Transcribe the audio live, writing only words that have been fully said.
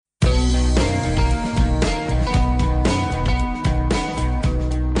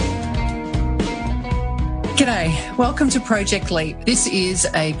G'day, welcome to Project Leap. This is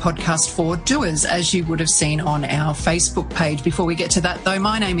a podcast for doers, as you would have seen on our Facebook page. Before we get to that though,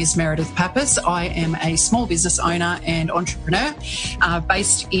 my name is Meredith Pappas. I am a small business owner and entrepreneur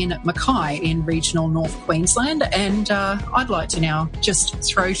based in Mackay in regional North Queensland. And I'd like to now just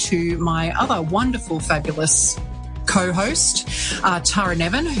throw to my other wonderful, fabulous co-host, Tara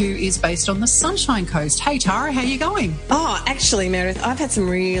Nevin, who is based on the Sunshine Coast. Hey Tara, how are you going? Oh, actually, Meredith, I've had a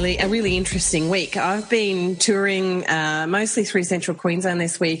really interesting week. I've been touring mostly through central Queensland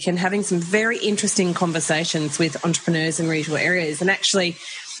this week and having some very interesting conversations with entrepreneurs in regional areas. And actually,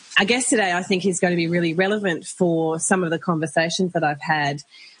 our guest today, I think, is going to be really relevant for some of the conversations that I've had.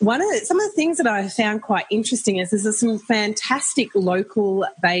 Some of the things that I found quite interesting is there's some fantastic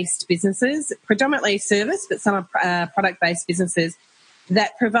local-based businesses, predominantly service, but some are product-based businesses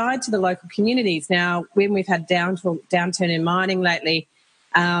that provide to the local communities. Now, when we've had downturn in mining lately,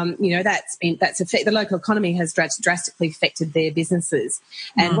 the local economy has drastically affected their businesses.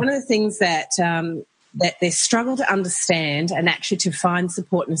 And one of the things that they struggle to understand and actually to find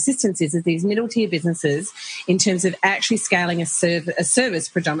support and assistance is these middle tier businesses in terms of actually scaling a service,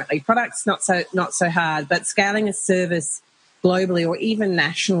 predominantly products, not so hard, but scaling a service globally or even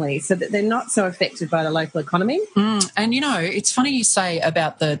nationally so that they're not so affected by the local economy. And, it's funny you say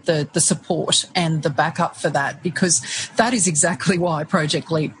about the support and the backup for that, because that is exactly why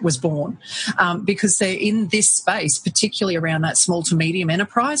Project Leap was born, because they're in this space, particularly around that small to medium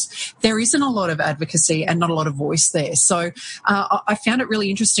enterprise. There isn't a lot of advocacy and not a lot of voice there. So I found it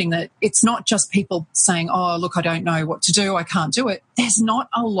really interesting that it's not just people saying, oh, look, I don't know what to do, I can't do it. There's not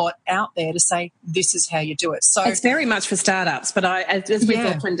a lot out there to say this is how you do it. So it's very much for startups. But as we've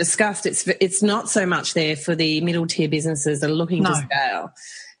often discussed, it's not so much there for the middle tier businesses that are looking to scale,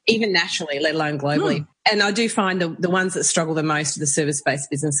 even nationally, let alone globally. And I do find the ones that struggle the most are the service-based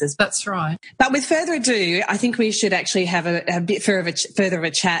businesses. That's right. But with further ado, I think we should actually have a bit further of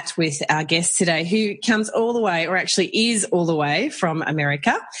a chat with our guest today, who comes all the way, or actually is all the way from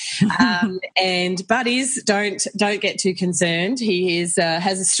America. Don't get too concerned. He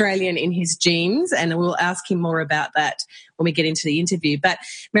has Australian in his genes, and we'll ask him more about that when we get into the interview. But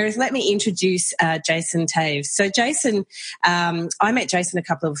Meredith, let me introduce Jason Taves. So Jason, I met Jason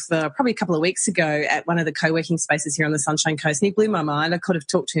probably a couple of weeks ago at one of the co-working spaces here on the Sunshine Coast, and he blew my mind. I could have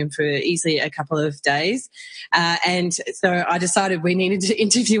talked to him for easily a couple of days, and so I decided we needed to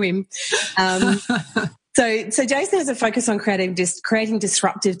interview him. So Jason has a focus on creating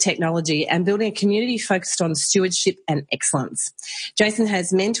disruptive technology and building a community focused on stewardship and excellence. Jason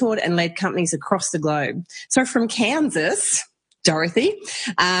has mentored and led companies across the globe. So from Kansas, Dorothy,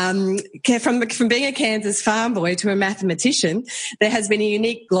 from being a Kansas farm boy to a mathematician, there has been a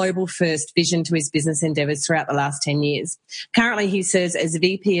unique global first vision to his business endeavours throughout the last 10 years. Currently, he serves as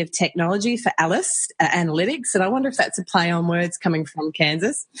VP of Technology for Alice Analytics, and I wonder if that's a play on words coming from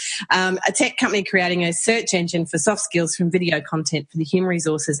Kansas, a tech company creating a search engine for soft skills from video content for the human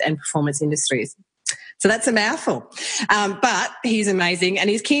resources and performance industries. So that's a mouthful. But he's amazing. And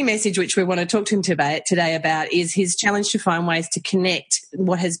his key message, which we want to talk to him today about, is his challenge to find ways to connect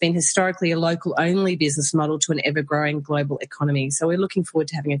what has been historically a local-only business model to an ever-growing global economy. So we're looking forward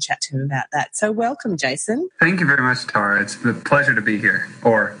to having a chat to him about that. So welcome, Jason. Thank you very much, Tara. It's a pleasure to be here,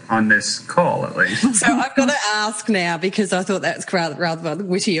 or on this call at least. So I've got to ask now, because I thought that's rather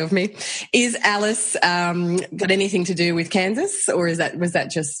witty of me. Is Alice got anything to do with Kansas, or was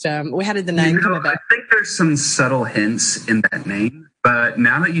that just how did the name come about? I think there's some subtle hints in that name, but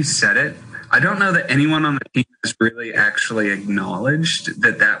now that you said it, I don't know that anyone on the team has really actually acknowledged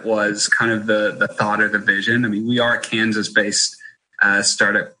that was kind of the thought or the vision. I mean, we are a Kansas-based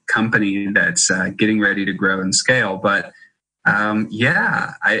startup company that's getting ready to grow and scale, but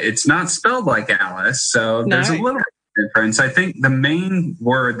it's not spelled like Alice, so there's a little difference. I think the main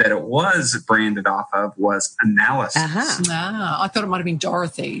word that it was branded off of was analysis. I thought it might have been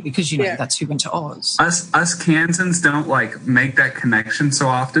Dorothy, because that's who went to Oz. Us Kansans don't make that connection so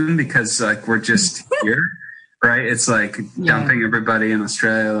often, because we're just here, right? It's dumping everybody in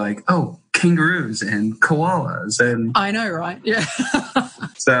Australia kangaroos and koalas, and I know, right? Yeah.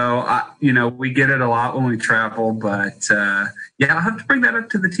 So we get it a lot when we travel, but I'll have to bring that up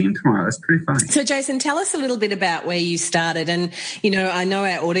to the team tomorrow. That's pretty funny. So Jason, tell us a little bit about where you started. And, I know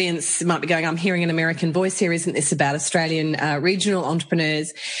our audience might be going, I'm hearing an American voice here. Isn't this about Australian regional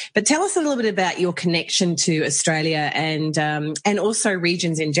entrepreneurs? But tell us a little bit about your connection to Australia and also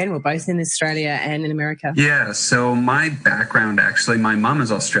regions in general, both in Australia and in America. Yeah. So my background, actually, my mom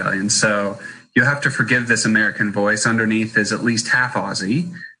is Australian. So you have to forgive this American voice. Underneath is at least half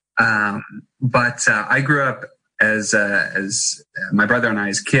Aussie. But I grew up as my brother and I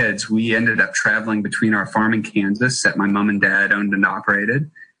as kids, we ended up traveling between our farm in Kansas that my mom and dad owned and operated,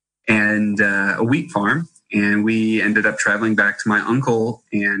 and a wheat farm. And we ended up traveling back to my uncle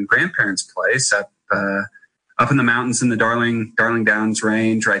and grandparents' place up in the mountains in the Darling Downs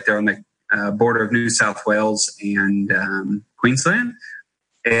Range, right there on the border of New South Wales and Queensland.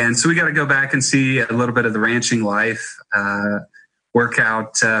 And so we got to go back and see a little bit of the ranching life, work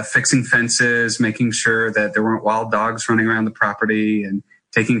out fixing fences, making sure that there weren't wild dogs running around the property, and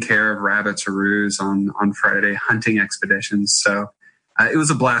taking care of rabbits or roos on Friday hunting expeditions. So it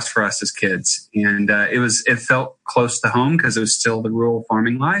was a blast for us as kids, and it felt close to home because it was still the rural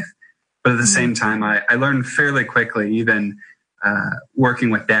farming life. But at the same time, I learned fairly quickly, even working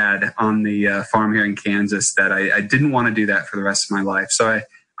with Dad on the farm here in Kansas, that I didn't want to do that for the rest of my life. So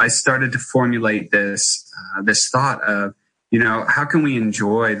I started to formulate this thought of, how can we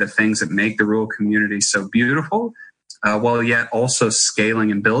enjoy the things that make the rural community so beautiful, while yet also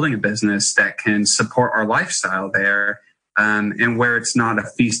scaling and building a business that can support our lifestyle there, and where it's not a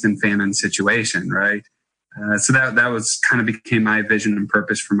feast and famine situation, right? So that was kind of became my vision and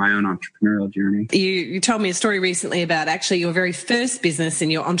purpose for my own entrepreneurial journey. You told me a story recently about actually your very first business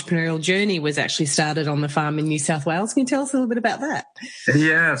in your entrepreneurial journey was actually started on the farm in New South Wales. Can you tell us a little bit about that?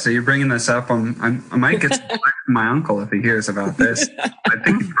 Yeah, so you're bringing this up. I might get some flack from my uncle if he hears about this. I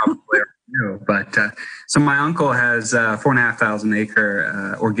think he probably already knew. But so my uncle has a 4,500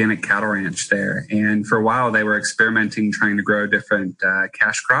 acre organic cattle ranch there. And for a while, they were experimenting, trying to grow different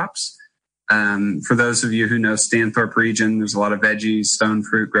cash crops. For those of you who know Stanthorpe region, there's a lot of veggies, stone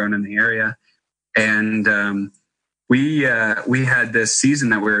fruit grown in the area. And we had this season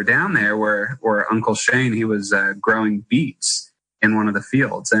that we were down there where Uncle Shane, he was growing beets in one of the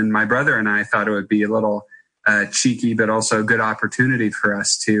fields. And my brother and I thought it would be a little cheeky, but also a good opportunity for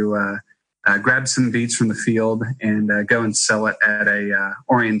us to grab some beets from the field and go and sell it at a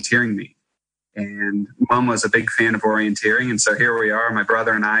orienteering meet. And Mom was a big fan of orienteering. And so here we are, my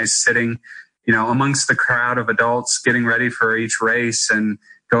brother and I sitting, amongst the crowd of adults getting ready for each race and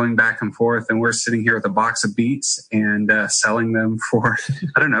going back and forth. And we're sitting here with a box of beets and selling them for,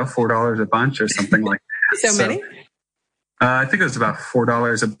 $4 a bunch or something like that. So many? I think it was about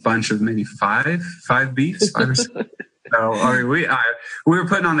 $4 a bunch of maybe five beets, 5 or 6. So we were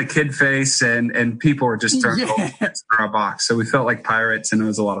putting on the kid face and people were just throwing in our box. So we felt like pirates and it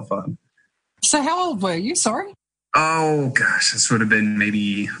was a lot of fun. So how old were you? Sorry. Oh gosh, this would have been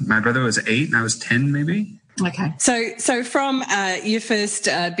maybe my brother was 8 and I was 10, maybe. Okay. So from your first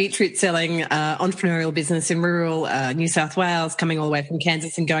beetroot selling entrepreneurial business in rural New South Wales, coming all the way from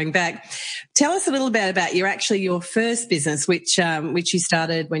Kansas and going back, tell us a little bit about your first business, which you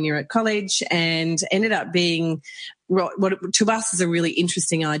started when you were at college and ended up being what to us is a really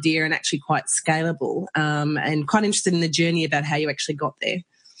interesting idea and actually quite scalable, and quite interested in the journey about how you actually got there.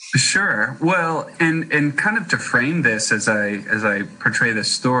 Sure. Well, and kind of to frame this as I portray this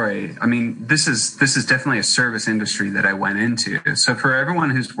story, I mean, this is definitely a service industry that I went into. So for everyone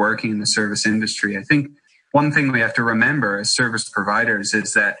who's working in the service industry, I think one thing we have to remember as service providers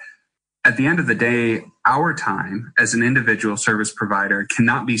is that at the end of the day, our time as an individual service provider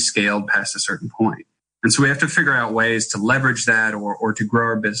cannot be scaled past a certain point. And so we have to figure out ways to leverage that or to grow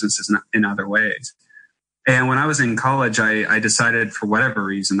our businesses in other ways. And when I was in college, I decided for whatever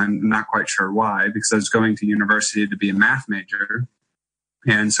reason, I'm not quite sure why, because I was going to university to be a math major.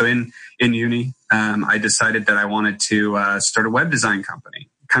 And so in uni, I decided that I wanted to start a web design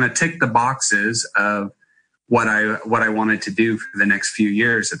company, kind of tick the boxes of what I wanted to do for the next few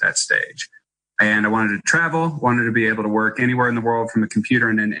years at that stage. And I wanted to travel, wanted to be able to work anywhere in the world from a computer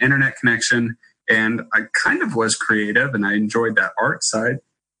and an internet connection. And I kind of was creative and I enjoyed that art side.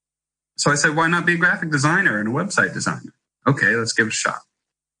 So I said, why not be a graphic designer and a website designer? Okay, let's give it a shot.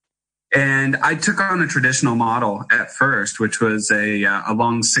 And I took on a traditional model at first, which was a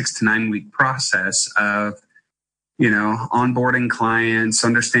long 6 to 9 week process of, onboarding clients,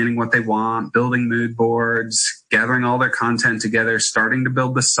 understanding what they want, building mood boards, gathering all their content together, starting to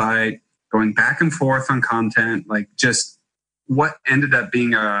build the site, going back and forth on content, like just what ended up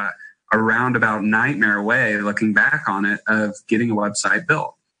being a roundabout nightmare way, looking back on it, of getting a website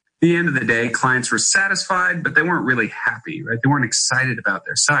built. At the end of the day, clients were satisfied, but they weren't really happy, right? They weren't excited about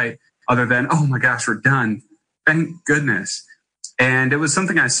their site other than, oh my gosh, we're done. Thank goodness. And it was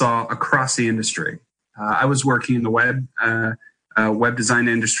something I saw across the industry. I was working in the web design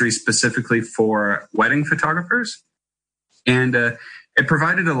industry specifically for wedding photographers. And it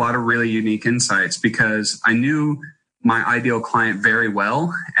provided a lot of really unique insights because I knew my ideal client very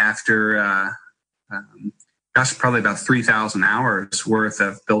well after probably about 3,000 hours worth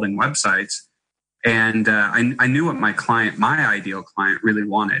of building websites. And I knew what my ideal client really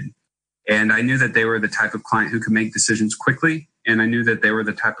wanted. And I knew that they were the type of client who could make decisions quickly. And I knew that they were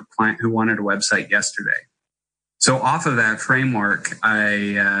the type of client who wanted a website yesterday. So off of that framework,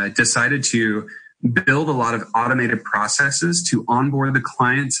 I decided to build a lot of automated processes to onboard the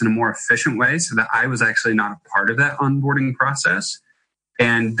clients in a more efficient way so that I was actually not a part of that onboarding process.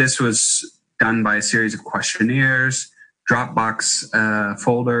 And this was done by a series of questionnaires, Dropbox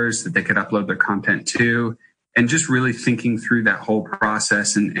folders that they could upload their content to, and just really thinking through that whole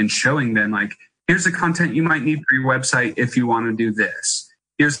process and showing them, like, here's the content you might need for your website if you want to do this.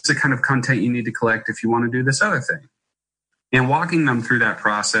 Here's the kind of content you need to collect if you want to do this other thing. And walking them through that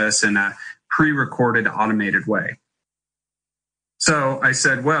process in a pre-recorded, automated way. So I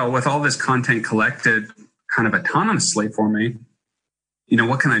said, well, with all this content collected kind of autonomously for me,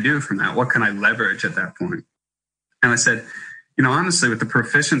 what can I do from that? What can I leverage at that point? And I said, honestly, with the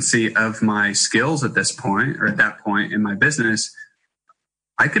proficiency of my skills at this point, or at that point in my business,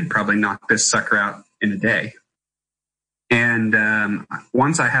 I could probably knock this sucker out in a day. And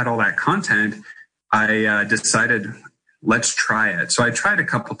once I had all that content, I decided, let's try it. So I tried a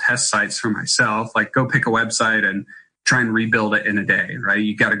couple test sites for myself, like go pick a website and try and rebuild it in a day, right?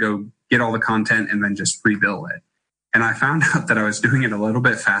 You got to go get all the content and then just rebuild it. And I found out that I was doing it a little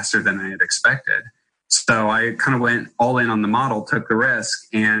bit faster than I had expected. So I kind of went all in on the model, took the risk,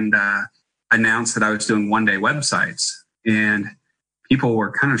 and announced that I was doing one-day websites. And people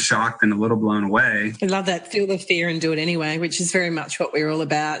were kind of shocked and a little blown away. I love that. Feel the fear and do it anyway, which is very much what we're all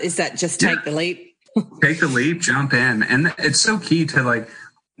about, is that just take the leap. Take the leap, jump in. And it's so key to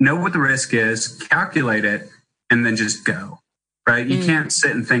know what the risk is, calculate it, and then just go, right? You can't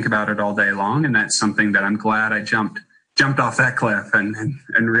sit and think about it all day long. And that's something that I'm glad I jumped off that cliff and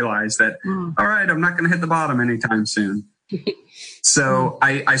realized that, all right, I'm not going to hit the bottom anytime soon. So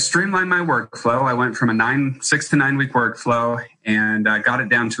I streamlined my workflow. I went from a 6 to 9 week workflow and got it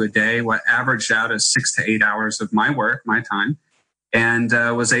down to a day, what averaged out as 6 to 8 hours of my work, my time, and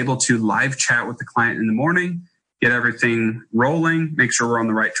was able to live chat with the client in the morning, get everything rolling, make sure we're on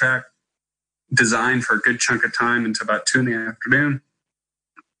the right track, design for a good chunk of time until about 2 in the afternoon,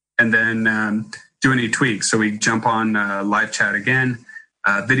 and then do any tweaks. So we jump on live chat again,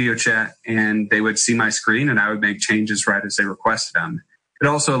 video chat, and they would see my screen and I would make changes right as they requested them. It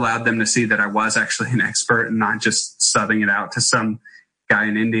also allowed them to see that I was actually an expert and not just subbing it out to some guy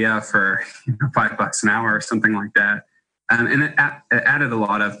in India for $5 an hour or something like that. And it added a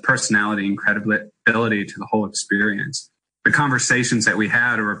lot of personality and credibility to the whole experience. The conversations that we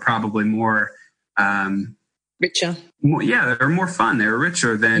had were probably more richer. They were more fun. They were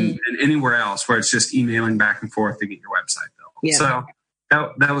richer than anywhere else where it's just emailing back and forth to get your website built. Yeah. So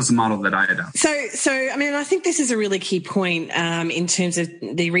that was the model that I adopted. So I mean, I think this is a really key point in terms of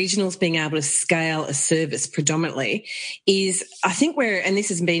the regionals being able to scale a service predominantly is, I think and this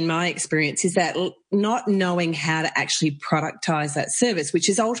has been my experience, is that not knowing how to actually productize that service, which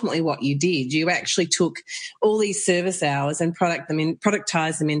is ultimately what you did. You actually took all these service hours and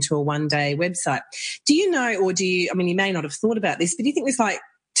productize them into a one-day website. Do you know, I mean, you may not have thought about this, but do you think there's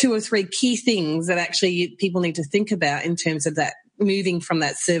 2 or 3 key things that actually people need to think about in terms of that, moving from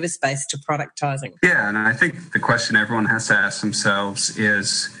that service base to productizing? Yeah, and I think the question everyone has to ask themselves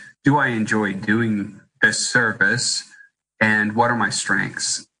is, do I enjoy doing this service, and what are my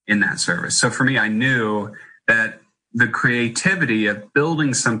strengths in that service? So for me, I knew that the creativity of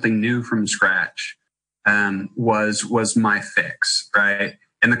building something new from scratch was my fix, right?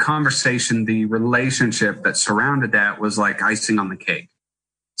 And the conversation, the relationship that surrounded that was like icing on the cake.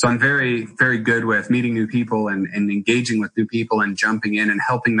 So I'm very, very good with meeting new people and engaging with new people and jumping in and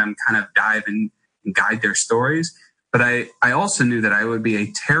helping them kind of dive in and guide their stories. But I also knew that I would be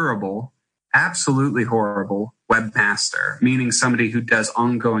a terrible, absolutely horrible webmaster, meaning somebody who does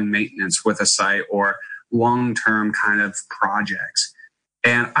ongoing maintenance with a site or long-term kind of projects.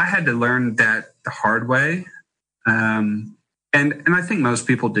 And I had to learn that the hard way. And I think most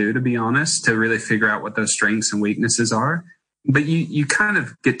people do, to be honest, to really figure out what those strengths and weaknesses are. But you kind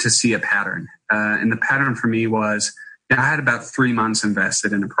of get to see a pattern. And the pattern for me was, I had about 3 months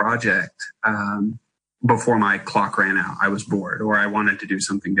invested in a project before my clock ran out. I was bored or I wanted to do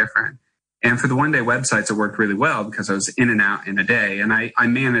something different. And for the one-day websites, it worked really well because I was in and out in a day. And I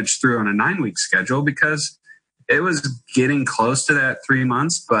managed through on a 9-week schedule because it was getting close to that 3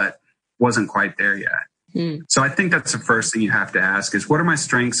 months, but wasn't quite there yet. So I think that's the first thing you have to ask is, what are my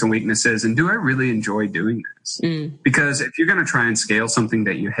strengths and weaknesses? And do I really enjoy doing this? Because if you're going to try and scale something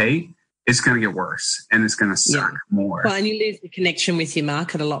that you hate, it's going to get worse and it's going to suck more. Well, and you lose the connection with your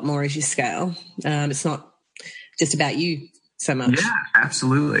market a lot more as you scale. It's not just about you so much. Yeah,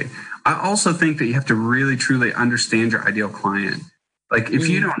 absolutely. I also think that you have to really, truly understand your ideal client. Like if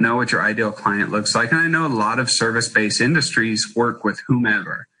you don't know what your ideal client looks like, and I know a lot of service-based industries work with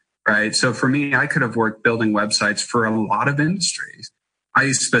whomever, right? So for me, I could have worked building websites for a lot of industries.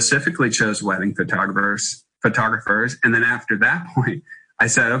 I specifically chose wedding photographers. And then after that point, I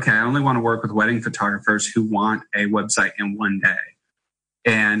said, okay, I only want to work with wedding photographers who want a website in one day.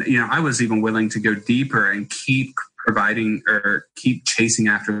 And, I was even willing to go deeper and keep providing or keep chasing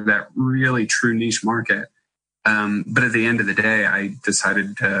after that really true niche market. But at the end of the day, I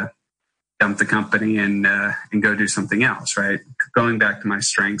decided to dump the company and go do something else, right? Going back to my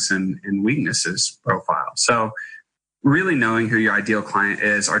strengths and weaknesses profile. So really knowing who your ideal client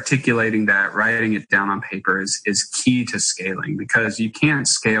is, articulating that, writing it down on paper is key to scaling, because you can't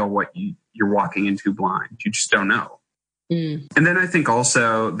scale what you're walking into blind. You just don't know. And then I think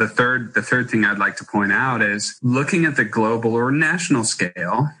also the third thing I'd like to point out is looking at the global or national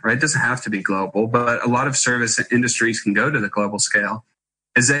scale, right? It doesn't have to be global, but a lot of service industries can go to the global scale,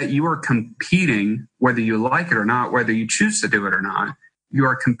 is that you are competing, whether you like it or not, whether you choose to do it or not, you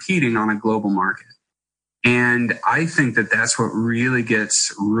are competing on a global market. And I think that that's what really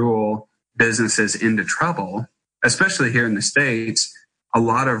gets rural businesses into trouble, especially here in the States. A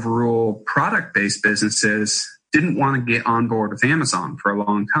lot of rural product-based businesses didn't want to get on board with Amazon for a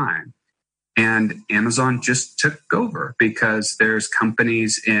long time. And Amazon just took over because there's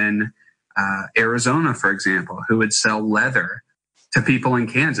companies in Arizona, for example, who would sell leather to people in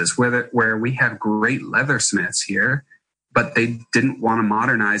Kansas, where we have great leathersmiths here, but they didn't want to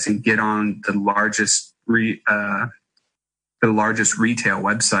modernize and get on the largest retail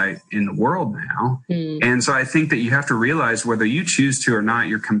website in the world now. And so I think that you have to realize whether you choose to or not,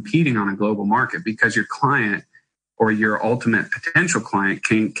 you're competing on a global market, because your client or your ultimate potential client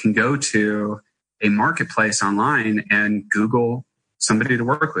can go to a marketplace online and Google somebody to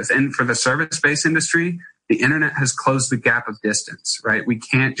work with. And for the service-based industry, the internet has closed the gap of distance, right? We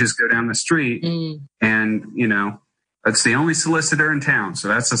can't just go down the street and, that's the only solicitor in town. So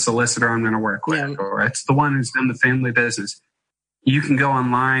that's the solicitor I'm going to work with, or it's the one who's done the family business. You can go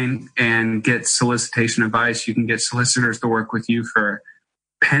online and get solicitation advice. You can get solicitors to work with you for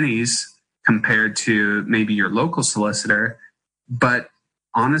pennies compared to maybe your local solicitor. But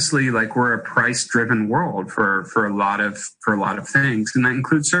honestly, like, we're a price-driven world for a lot of things, and that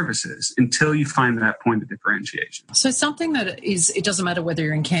includes services, until you find that point of differentiation. So something that is, it doesn't matter whether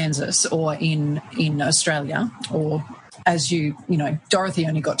you're in Kansas or in Australia, or as Dorothy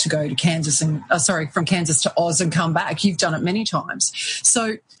only got to go to Kansas and from Kansas to Oz and come back. You've done it many times.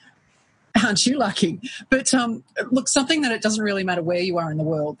 So aren't you lucky? But look, something that it doesn't really matter where you are in the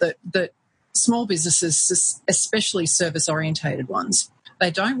world, that small businesses, especially service-orientated ones, they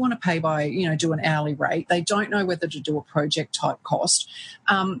don't want to pay by, do an hourly rate. They don't know whether to do a project type cost.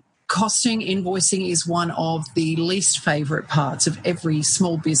 Costing, invoicing is one of the least favourite parts of every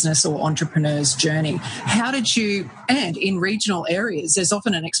small business or entrepreneur's journey. How did you, and in regional areas, there's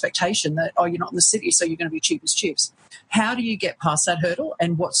often an expectation that, you're not in the city, so you're going to be cheap as chips. How do you get past that hurdle,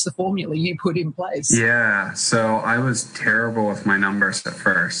 and what's the formula you put in place? Yeah, so I was terrible with my numbers at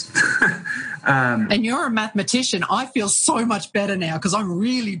first. And you're a mathematician. I feel so much better now because I'm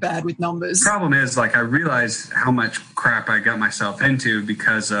really bad with numbers. The problem is, I realized how much crap I got myself into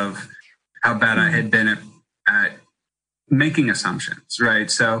because of how bad I had been at making assumptions,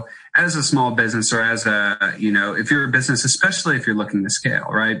 right? So as a small business, or as if you're a business, especially if you're looking to scale,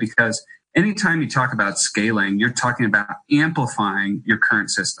 right? Because anytime you talk about scaling, you're talking about amplifying your current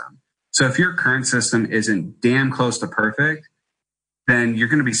system. So if your current system isn't damn close to perfect, then you're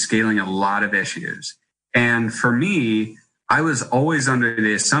going to be scaling a lot of issues. And for me, I was always under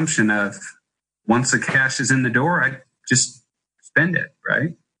the assumption of, once the cash is in the door, I just spend it,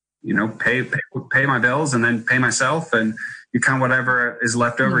 right? Pay my bills and then pay myself, and you kind of whatever is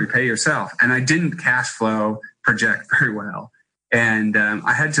left over, you pay yourself. And I didn't cash flow project very well. And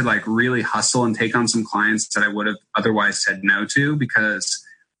I had to really hustle and take on some clients that I would have otherwise said no to, because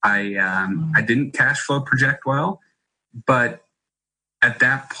I didn't cash flow project well. But at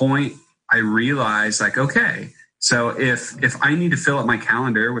that point, I realized okay, so if I need to fill up my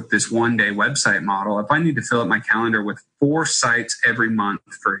calendar with this one-day website model, if I need to fill up my calendar with 4 sites every month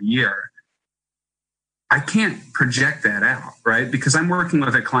for a year, I can't project that out, right? Because I'm working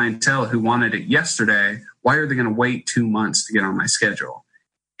with a clientele who wanted it yesterday. Why are they going to wait 2 months to get on my schedule?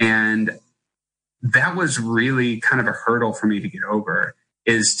 And that was really kind of a hurdle for me to get over,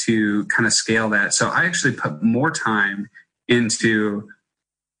 is to kind of scale that. So I actually put more time into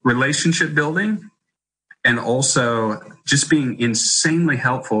relationship building, and also just being insanely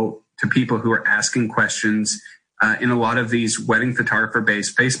helpful to people who are asking questions, in a lot of these wedding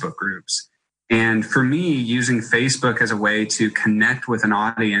photographer-based Facebook groups. And for me, using Facebook as a way to connect with an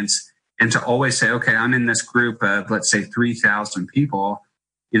audience and to always say, okay, I'm in this group of, let's say, 3,000 people.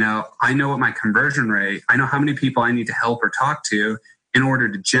 I know what my conversion rate, I know how many people I need to help or talk to in order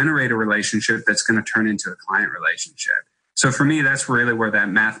to generate a relationship that's going to turn into a client relationship. So for me, that's really where that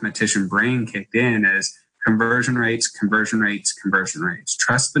mathematician brain kicked in, is conversion rates, conversion rates, conversion rates.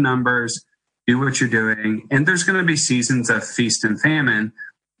 Trust the numbers, do what you're doing. And there's going to be seasons of feast and famine.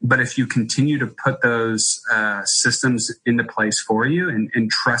 But if you continue to put those systems into place for you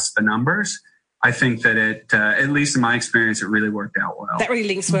and trust the numbers, I think that it, at least in my experience, it really worked out well. That really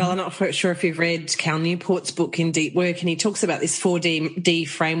links well. I'm not sure if you've read Cal Newport's book In Deep Work, and he talks about this 4D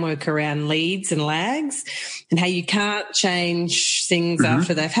framework around leads and lags and how you can't change things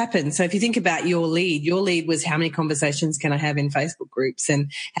after they've happened. So if you think about your lead was how many conversations can I have in Facebook groups,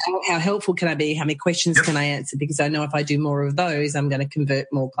 and how helpful can I be? How many questions can I answer? Because I know if I do more of those, I'm going to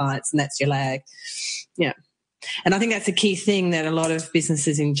convert more clients, and that's your lag. Yeah. And I think that's a key thing that a lot of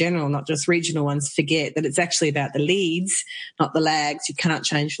businesses in general, not just regional ones, forget, that it's actually about the leads, not the lags. You cannot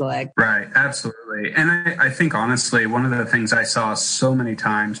change the lag. Right, absolutely. And I think, honestly, one of the things I saw so many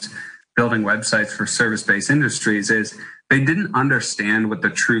times building websites for service-based industries is they didn't understand what the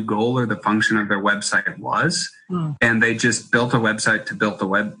true goal or the function of their website was. And they just built a website to build a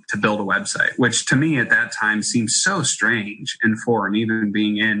website, which to me at that time seemed so strange and foreign, even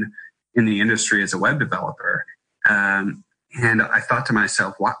being in the industry as a web developer. And I thought to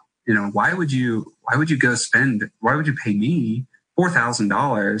myself, why would you pay me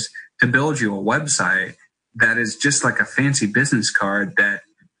 $4,000 to build you a website that is just like a fancy business card that,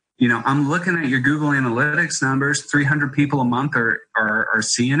 I'm looking at your Google Analytics numbers, 300 people a month are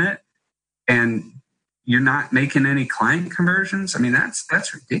seeing it, and you're not making any client conversions? I mean,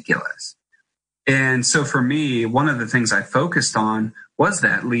 that's ridiculous. And so for me, one of the things I focused on was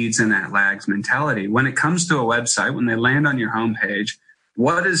that leads and that lags mentality. When it comes to a website, when they land on your homepage,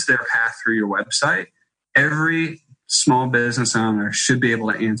 what is their path through your website? Every small business owner should be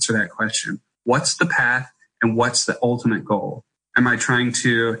able to answer that question. What's the path and what's the ultimate goal? Am I trying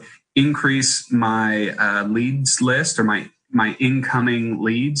to increase my leads list or my incoming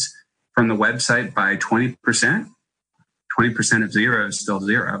leads from the website by 20%? 20% of zero is still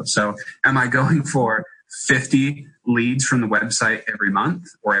zero. So am I going for 50 leads from the website every month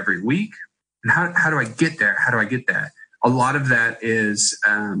or every week? And how do I get there? How do I get that? A lot of that is,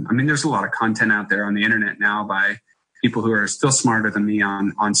 there's a lot of content out there on the internet now by people who are still smarter than me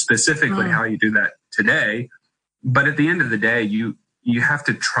on specifically how you do that today. But at the end of the day, you have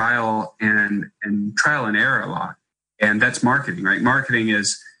to trial and error a lot. And that's marketing, right? Marketing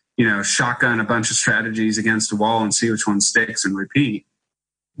is, shotgun a bunch of strategies against a wall and see which one sticks and repeat.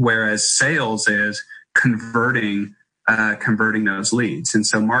 Whereas sales is converting those leads. And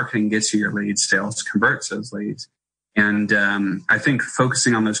so marketing gets you your leads, sales converts those leads. And I think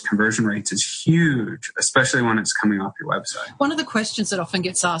focusing on those conversion rates is huge, especially when it's coming off your website. One of the questions that often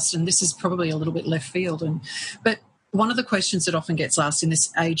gets asked, and this is probably a little bit left field, but one of the questions that often gets asked in this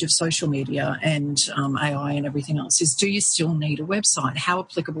age of social media and AI and everything else is, do you still need a website? How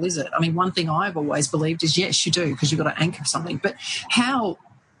applicable is it? I mean, one thing I've always believed is, yes, you do, because you've got to anchor something. But how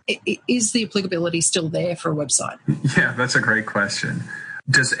is the applicability still there for a website? Yeah, that's a great question.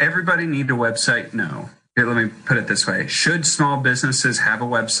 Does everybody need a website? No. Here, let me put it this way. Should small businesses have a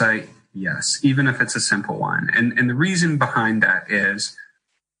website? Yes, even if it's a simple one. And the reason behind that is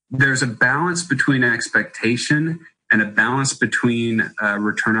there's a balance between expectation and a balance between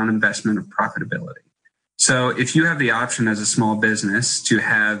return on investment of profitability. So if you have the option as a small business to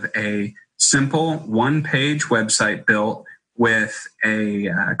have a simple one-page website built with a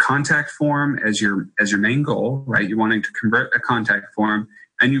contact form as your main goal, right? You're wanting to convert a contact form,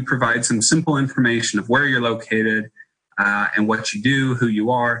 and you provide some simple information of where you're located and what you do, who you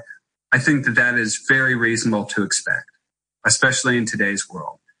are. I think that is very reasonable to expect, especially in today's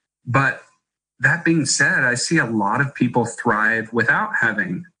world. But that being said, I see a lot of people thrive without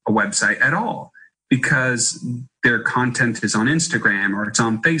having a website at all because their content is on Instagram or it's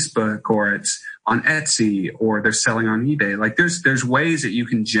on Facebook or it's on Etsy or they're selling on eBay. Like there's ways that you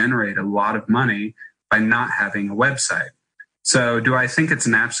can generate a lot of money by not having a website. So do I think it's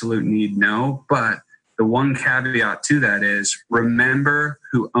an absolute need? No, but the one caveat to that is remember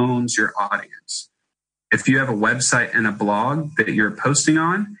who owns your audience. If you have a website and a blog that you're posting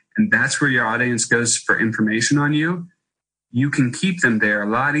on, and that's where your audience goes for information on you, you can keep them there a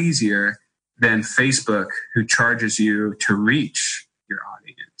lot easier than Facebook, who charges you to reach your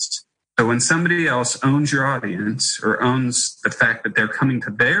audience. So when somebody else owns your audience or owns the fact that they're coming to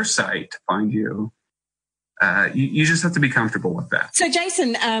their site to find you, you just have to be comfortable with that. So,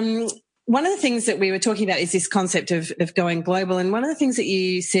 Jason, one of the things that we were talking about is this concept of going global. And one of the things that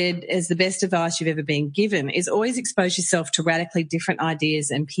you said as the best advice you've ever been given is always expose yourself to radically different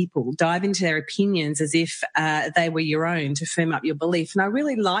ideas and people. Dive into their opinions as if they were your own to firm up your belief. And I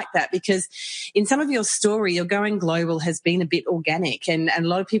really like that because in some of your story, your going global has been a bit organic and a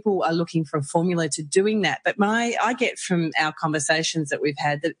lot of people are looking for a formula to doing that. But I get from our conversations that we've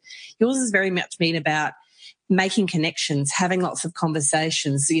had that yours has very much been about making connections, having lots of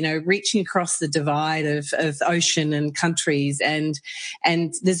conversations, reaching across the divide of ocean and countries. And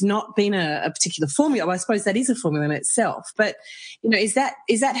there's not been a particular formula. Well, I suppose that is a formula in itself. But, is that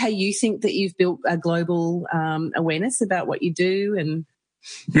how you think that you've built a global awareness about what you do? And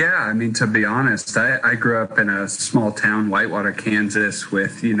yeah, I mean, to be honest, I grew up in a small town, Whitewater, Kansas,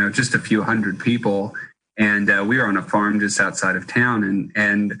 with, just a few hundred people. And we were on a farm just outside of town.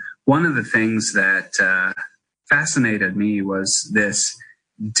 And one of the things that fascinated me was this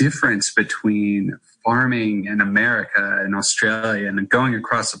difference between farming in America and Australia and going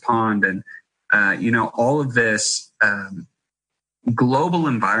across the pond and, all of this global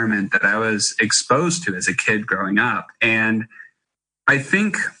environment that I was exposed to as a kid growing up. And I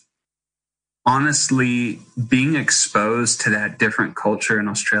think, honestly, being exposed to that different culture in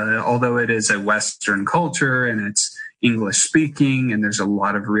Australia, although it is a Western culture and it's English speaking and there's a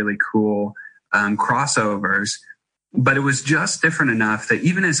lot of really cool crossovers, but it was just different enough that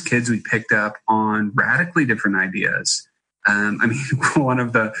even as kids, we picked up on radically different ideas.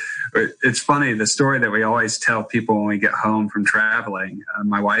 It's funny, the story that we always tell people when we get home from traveling,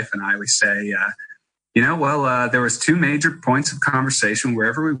 my wife and I, we say, there was two major points of conversation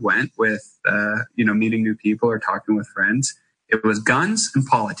wherever we went with, meeting new people or talking with friends. It was guns and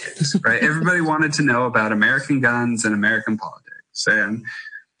politics, right? Everybody wanted to know about American guns and American politics. And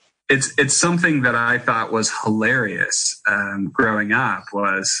it's something that I thought was hilarious growing up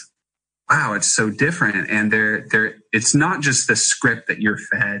was, wow, it's so different. And it's not just the script that you're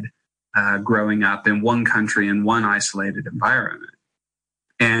fed growing up in one country in one isolated environment.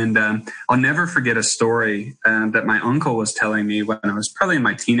 And I'll never forget a story that my uncle was telling me when I was probably in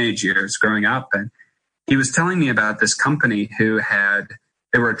my teenage years growing up. And he was telling me about this company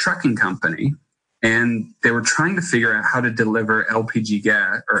they were a trucking company, and they were trying to figure out how to deliver LPG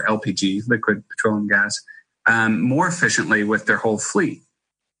gas or LPG, liquid petroleum gas, more efficiently with their whole fleet.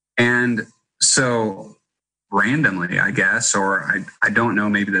 And so randomly, I guess, or I don't know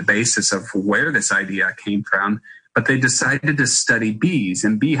maybe the basis of where this idea came from, but they decided to study bees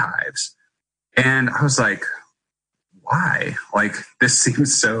and beehives. And I was like, why? Like, this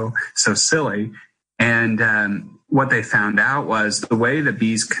seems so silly. And what they found out was the way that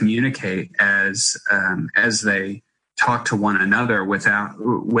bees communicate as they talk to one another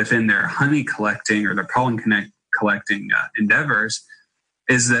within their honey collecting or their pollen collecting endeavors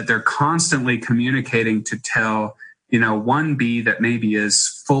is that they're constantly communicating to tell, one bee that maybe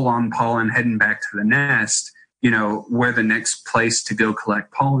is full on pollen heading back to the nest, where the next place to go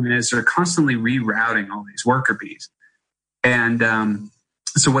collect pollen is. They're constantly rerouting all these worker bees. And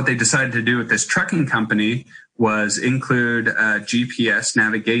so what they decided to do with this trucking company was include GPS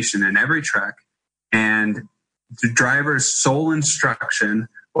navigation in every truck. And the driver's sole instruction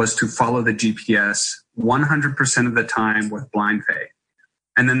was to follow the GPS 100% of the time with blind faith.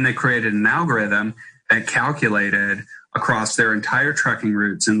 And then they created an algorithm that calculated across their entire trucking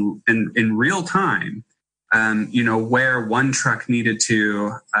routes in real time, where one truck needed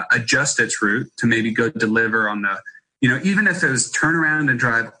to adjust its route to maybe go deliver on the, even if it was turn around and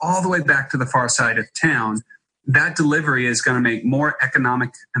drive all the way back to the far side of town, that delivery is going to make more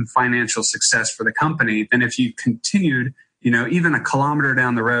economic and financial success for the company than if you continued, even a kilometer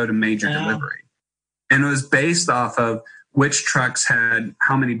down the road and made your delivery. And it was based off of which trucks had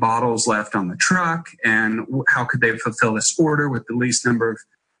how many bottles left on the truck and how could they fulfill this order with the least number of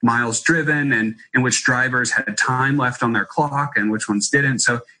miles driven, and which drivers had time left on their clock and which ones didn't.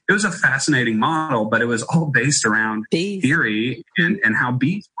 So it was a fascinating model, but it was all based around bees. Theory and how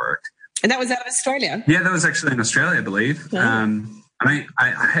bees worked. And that was out of Australia? Yeah, that was actually in Australia, I believe. Oh.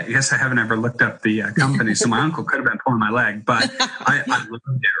 I guess I haven't ever looked up the company, so my uncle could have been pulling my leg, but I loved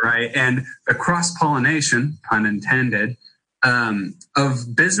it, right? And the cross-pollination, pun intended,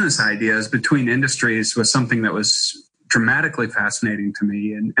 of business ideas between industries was something that was dramatically fascinating to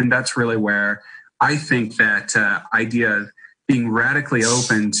me. And that's really where I think that idea of being radically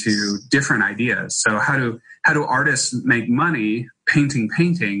open to different ideas. So how do artists make money painting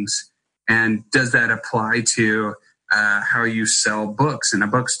paintings? And does that apply to how you sell books in a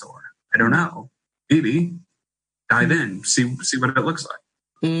bookstore? I don't know. Maybe dive in, see what it looks like.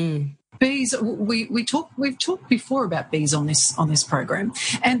 Bees, we've talked before about bees on this program,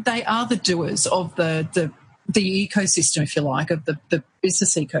 and they are the doers of the ecosystem, if you like, of the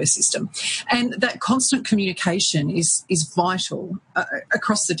business ecosystem. And that constant communication is vital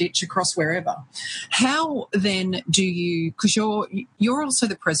across the ditch, across wherever. How then do you, because you're also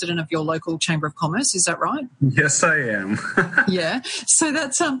the president of your local Chamber of Commerce, is that right? Yes, I am. Yeah. So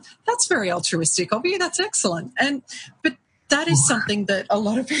that's very altruistic of you. That's excellent. But that is something that a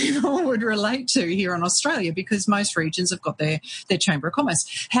lot of people would relate to here in Australia, because most regions have got their Chamber of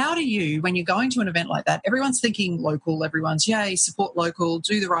Commerce. How do you, when you're going to an event like that, everyone's thinking local, everyone's, yay, support local,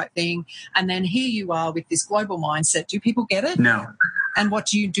 do the right thing, and then here you are with this global mindset. Do people get it? No. And what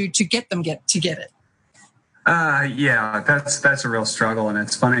do you do to get them to get it? Yeah, that's a real struggle. And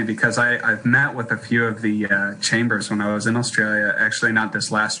it's funny because I've met with a few of the chambers when I was in Australia, actually not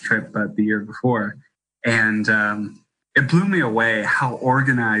this last trip, but the year before. And it blew me away how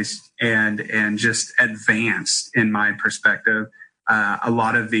organized and just advanced, in my perspective, a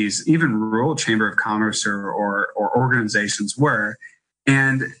lot of these, even rural Chamber of Commerce or organizations were.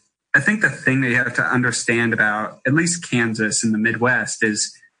 And I think the thing that you have to understand about at least Kansas and the Midwest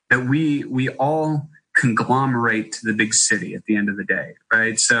is that we all conglomerate to the big city at the end of the day,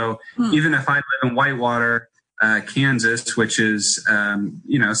 right? So even if I live in Whitewater, Kansas, which is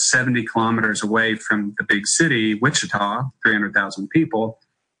 70 kilometers away from the big city, Wichita, 300,000 people,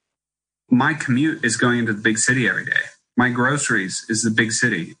 my commute is going into the big city every day. My groceries is the big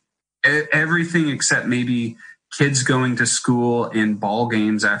city. Everything except maybe kids going to school and ball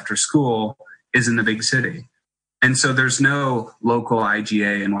games after school is in the big city. And so there's no local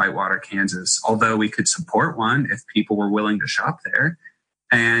IGA in Whitewater, Kansas, although we could support one if people were willing to shop there.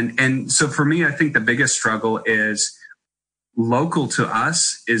 And so for me, I think the biggest struggle is local to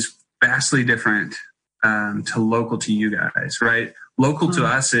us is vastly different to local to you guys, right? Local to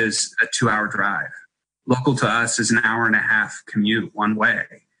us is a 2-hour drive. Local to us is an 1.5-hour commute one way.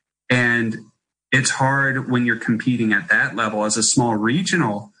 And it's hard when you're competing at that level as a small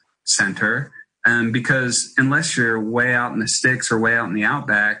regional center, because unless you're way out in the sticks or way out in the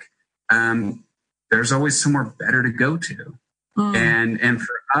outback, there's always somewhere better to go to. And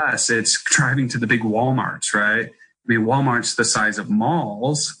for us, it's driving to the big Walmarts, right? I mean, Walmart's the size of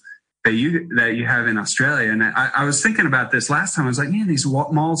malls that you have in Australia. And I was thinking about this last time. I was like, man, these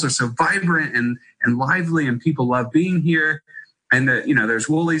malls are so vibrant and lively, and people love being here. And there's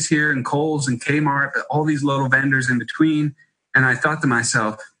Woolies here and Kohl's and Kmart, all these little vendors in between. And I thought to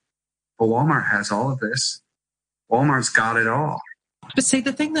myself, well, Walmart has all of this. Walmart's got it all. But see, the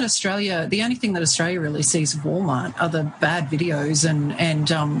only thing that Australia really sees of Walmart are the bad videos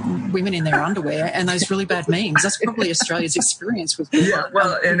and women in their underwear and those really bad memes. That's probably Australia's experience with Walmart. Yeah,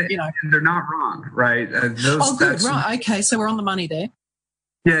 well, and they're not wrong, right? Good, right. Okay, so we're on the money there.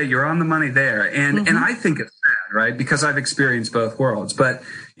 Yeah, you're on the money there. And I think it's sad, right? Because I've experienced both worlds. But,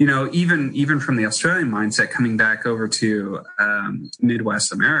 even from the Australian mindset, coming back over to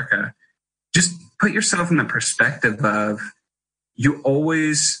Midwest America, just put yourself in the perspective of, you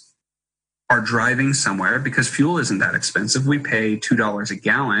always are driving somewhere because fuel isn't that expensive. We pay $2 a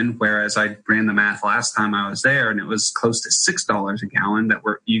gallon, whereas I ran the math last time I was there and it was close to $6 a gallon that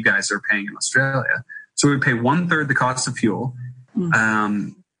you guys are paying in Australia. So we pay 1/3 the cost of fuel.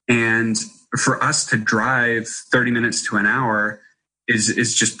 And for us to drive 30 minutes to an hour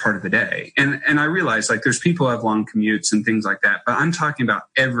is just part of the day. And I realize there's people who have long commutes and things like that, but I'm talking about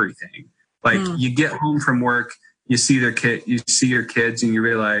everything. You get home from work, you see your kids and you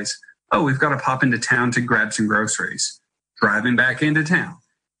realize, oh, we've got to pop into town to grab some groceries, driving back into town.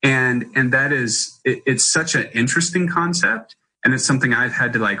 And that it's such an interesting concept. And it's something I've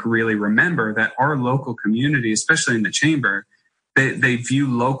had to really remember, that our local community, especially in the chamber, they view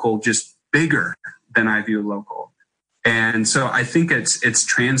local just bigger than I view local. And so I think it's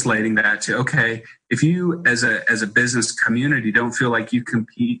translating that to, okay, if you as a business community don't feel like you can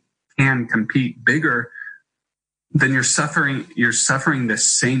compete bigger, then you're suffering the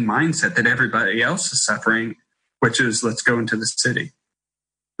same mindset that everybody else is suffering, which is, let's go into the city.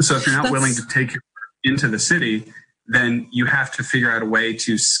 So if you're not willing to take your work into the city, then you have to figure out a way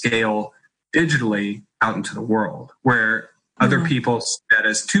to scale digitally out into the world, where other people see that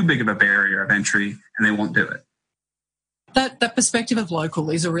as too big of a barrier of entry and they won't do it. That perspective of local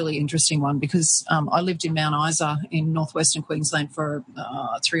is a really interesting one because I lived in Mount Isa in northwestern Queensland for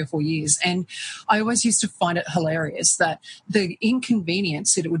 3 or 4 years, and I always used to find it hilarious that the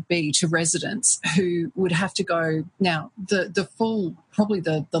inconvenience that it would be to residents who would have to go. Now, the full, probably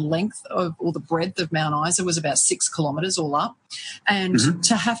the length of or the breadth of Mount Isa was about 6 kilometres all up, and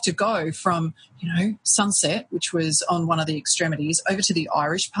to have to go from Sunset, which was on one of the extremities, over to the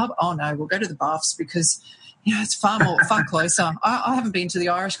Irish pub. Oh no, we'll go to the Baths because it's far closer. I haven't been to the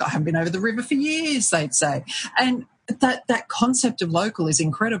Irish. I haven't been over the river for years, they'd say. And that concept of local is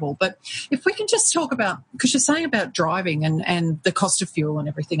incredible. But if we can just talk about, because you're saying about driving and the cost of fuel and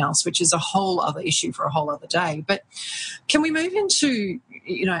everything else, which is a whole other issue for a whole other day. But can we move into,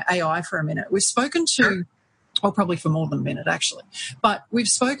 AI for a minute? We've spoken to, or probably for more than a minute actually, but we've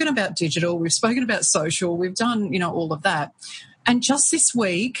spoken about digital, we've spoken about social, we've done, all of that. And just this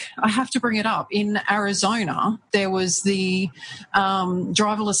week, I have to bring it up, in Arizona, there was the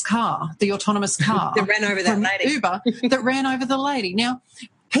driverless car, the autonomous car. That ran over that lady. Uber, that ran over the lady. Now,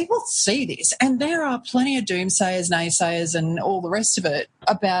 people see this, and there are plenty of doomsayers, naysayers, and all the rest of it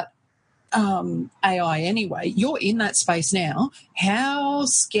about AI anyway. You're in that space now. How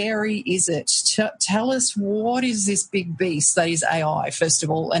scary is it? Tell us, what is this big beast that is AI, first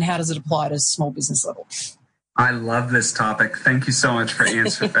of all, and how does it apply to small business level? I love this topic. Thank you so much for asking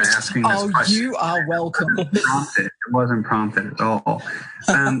this question. You are welcome. It wasn't prompted at all.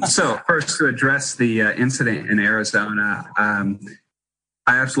 So first, to address the incident in Arizona, I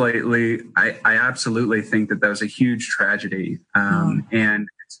absolutely think that was a huge tragedy. And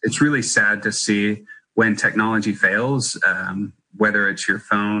it's really sad to see when technology fails, whether it's your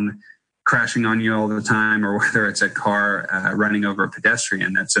phone crashing on you all the time, or whether it's a car running over a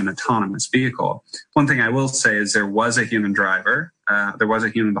pedestrian that's an autonomous vehicle. One thing I will say is there was a human driver, there was a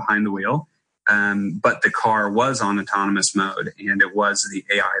human behind the wheel, but the car was on autonomous mode, and it was the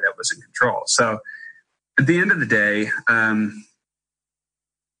AI that was in control. So at the end of the day,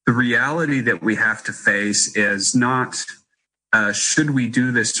 the reality that we have to face is not, should we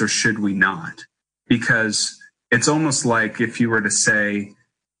do this or should we not? Because it's almost like if you were to say,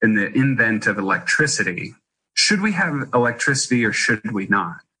 in the invent of electricity, should we have electricity or should we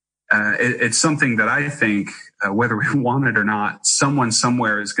not? It's something that I think, whether we want it or not, someone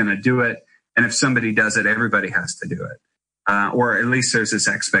somewhere is going to do it. And if somebody does it, everybody has to do it. Or at least there's this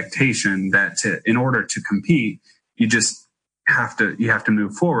expectation that in order to compete, you have to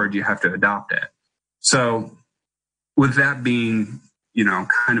move forward. You have to adopt it. So with that being,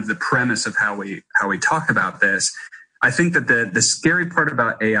 kind of the premise of how we talk about this, I think that the scary part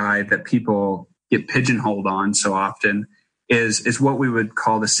about AI that people get pigeonholed on so often is what we would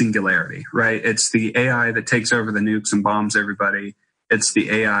call the singularity, right? It's the AI that takes over the nukes and bombs everybody. It's the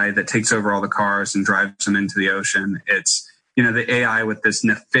AI that takes over all the cars and drives them into the ocean. It's, the AI with this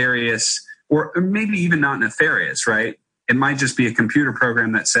nefarious, or maybe even not nefarious, right? It might just be a computer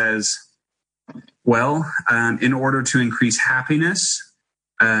program that says, well, in order to increase happiness,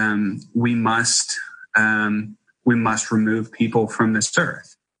 we must remove people from this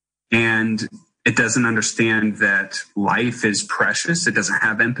earth. And it doesn't understand that life is precious. It doesn't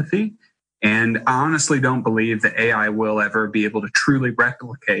have empathy. And I honestly don't believe that AI will ever be able to truly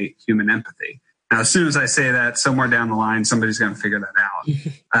replicate human empathy. Now, as soon as I say that, somewhere down the line, somebody's going to figure that out.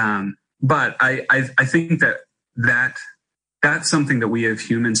 But I think that's something that we as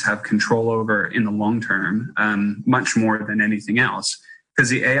humans have control over in the long term, much more than anything else, because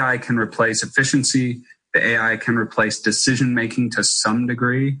the AI can replace efficiency. The AI can replace decision-making to some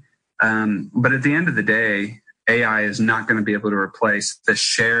degree. But at the end of the day, AI is not going to be able to replace the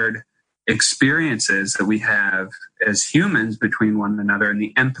shared experiences that we have as humans between one another and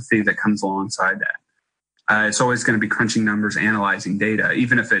the empathy that comes alongside that. It's always going to be crunching numbers, analyzing data.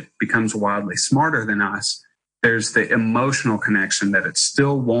 Even if it becomes wildly smarter than us, there's the emotional connection that it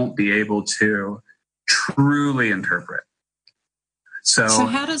still won't be able to truly interpret. So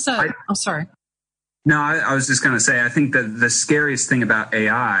how does that... sorry. No, I was just going to say, I think that the scariest thing about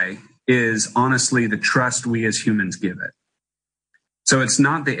AI is honestly the trust we as humans give it. So it's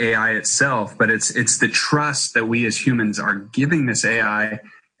not the AI itself, but it's the trust that we as humans are giving this AI.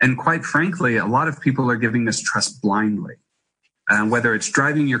 And quite frankly, a lot of people are giving this trust blindly. Whether it's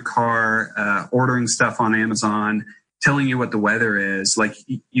driving your car, ordering stuff on Amazon, telling you what the weather is, like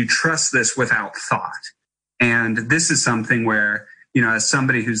you trust this without thought. And this is something where, as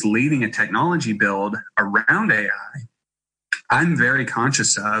somebody who's leading a technology build around AI, I'm very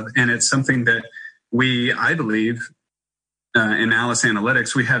conscious of, and it's something that I believe, in Alice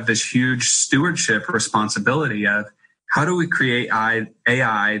Analytics, we have this huge stewardship responsibility of how do we create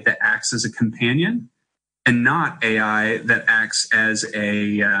AI that acts as a companion, and not AI that acts as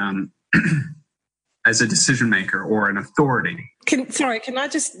a as a decision maker or an authority. Can I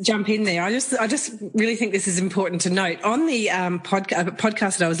just jump in there? I just really think this is important to note. On the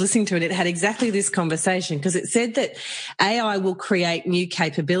podcast that I was listening to, it had exactly this conversation, because it said that AI will create new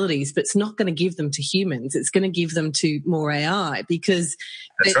capabilities, but it's not going to give them to humans. It's going to give them to more AI, because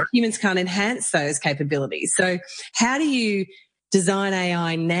humans can't enhance those capabilities. So how do you design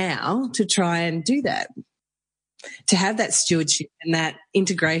AI now to try and do that? To have that stewardship and that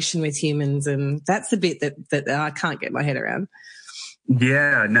integration with humans, and that's the bit that I can't get my head around.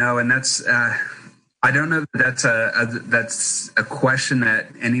 Yeah, no, and that's I don't know that that's a question that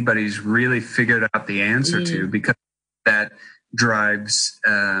anybody's really figured out the answer to, because that drives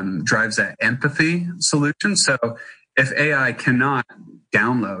that empathy solution. So if AI cannot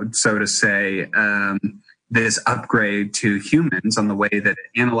download, so to say, this upgrade to humans on the way that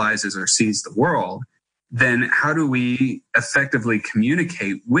it analyzes or sees the world, then how do we effectively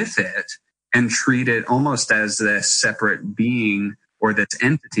communicate with it and treat it almost as this separate being or this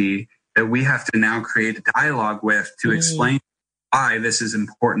entity that we have to now create a dialogue with to explain why this is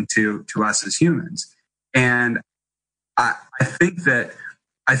important to us as humans? And I think that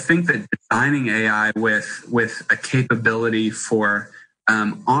designing AI with a capability for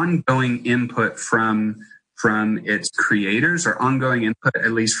ongoing input from its creators, or ongoing input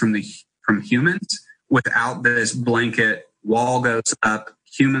at least from humans, without this blanket wall goes up,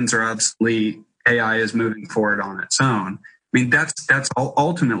 humans are obsolete, AI is moving forward on its own. I mean, that's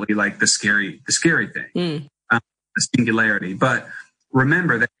ultimately like the scary thing, the singularity. But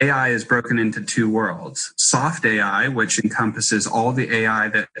remember that AI is broken into two worlds: soft AI, which encompasses all the AI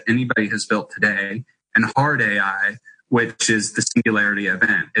that anybody has built today, and hard AI, which is the singularity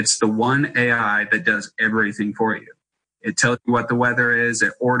event. It's the one AI that does everything for you. It tells you what the weather is.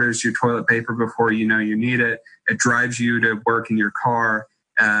 It orders your toilet paper before you know you need it. It drives you to work in your car.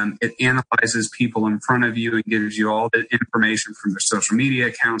 It analyzes people in front of you and gives you all the information from their social media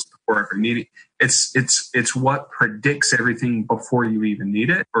accounts before every meeting. It's what predicts everything before you even need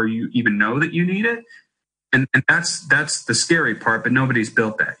it, or you even know that you need it. And that's the scary part, but nobody's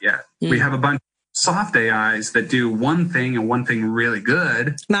built that yet. We have a bunch of soft AIs that do one thing and one thing really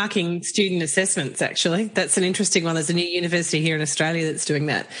good. Marking student assessments, actually. That's an interesting one. There's a new university here in Australia that's doing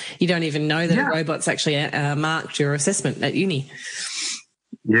that. You don't even know that a robot's actually marked your assessment at uni.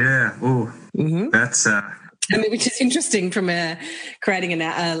 Yeah. Oh, that's... which is interesting from creating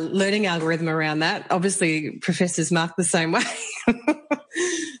a learning algorithm around that. Obviously, professors mark the same way.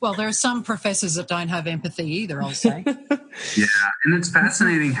 Well, there are some professors that don't have empathy either, I'll say. Yeah, and it's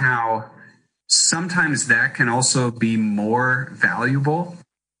fascinating how sometimes that can also be more valuable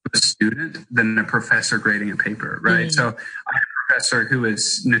to a student than a professor grading a paper, right? So I have a professor who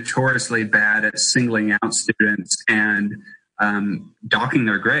is notoriously bad at singling out students and docking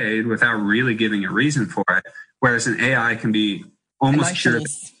their grade without really giving a reason for it, whereas an AI can be almost pure.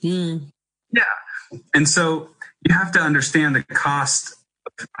 Yeah. And so you have to understand the cost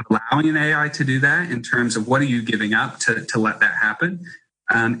of allowing an AI to do that in terms of what are you giving up to let that happen.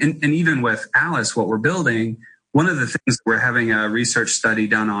 And even with Alice, what we're building, one of the things that we're having a research study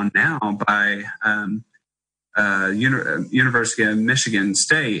done on now by University of Michigan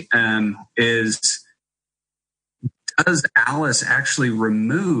State is, does Alice actually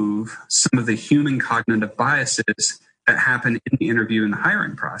remove some of the human cognitive biases that happen in the interview and the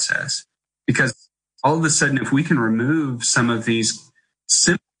hiring process? Because all of a sudden, if we can remove some of these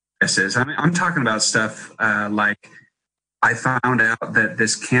simple biases, I mean, I'm talking about stuff like, I found out that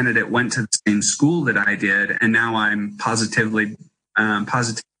this candidate went to the same school that I did, and now I'm positively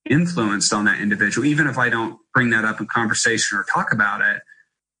influenced on that individual. Even if I don't bring that up in conversation or talk about it,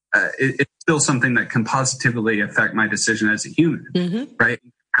 it's still something that can positively affect my decision as a human, right?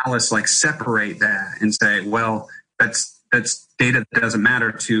 Alice, separate that and say, well, that's data that doesn't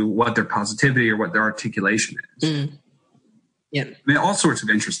matter to what their positivity or what their articulation is. Yeah, I mean, all sorts of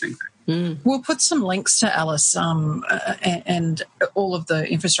interesting things. We'll put some links to Alice and all of the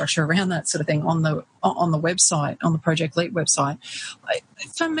infrastructure around that sort of thing on the website, on the Project Leap website.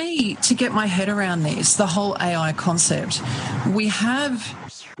 For me, to get my head around this, the whole AI concept,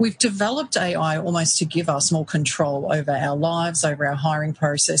 we've developed AI almost to give us more control over our lives, over our hiring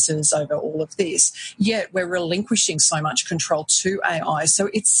processes, over all of this. Yet we're relinquishing so much control to AI. So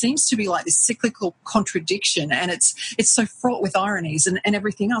it seems to be like this cyclical contradiction, and it's so fraught with ironies and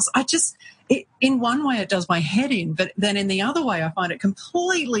everything else. In one way it does my head in, but then in the other way I find it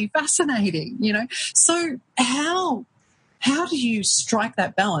completely fascinating, So how do you strike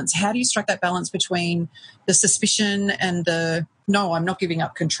that balance? How do you strike that balance between the suspicion and the no, I'm not giving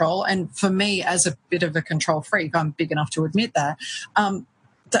up control. And for me, as a bit of a control freak, I'm big enough to admit that,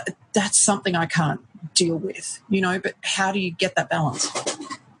 that's something I can't deal with, but how do you get that balance?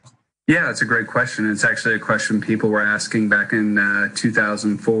 Yeah, it's a great question. It's actually a question people were asking back in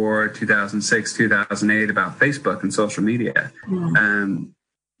 2004, 2006, 2008 about Facebook and social media.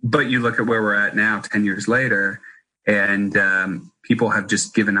 But you look at where we're at now, 10 years later, and people have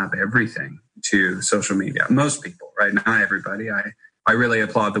just given up everything to social media. Most people, right? Not everybody. I really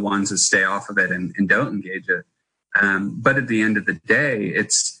applaud the ones that stay off of it and don't engage it. But at the end of the day,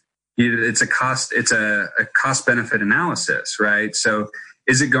 it's a cost benefit analysis, right? So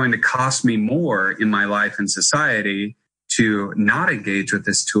is it going to cost me more in my life and society to not engage with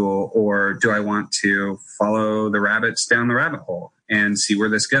this tool, or do I want to follow the rabbits down the rabbit hole and see where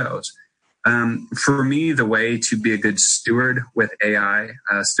this goes? For me, the way to be a good steward with AI,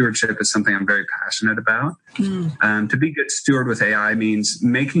 stewardship is something I'm very passionate about. To be a good steward with AI means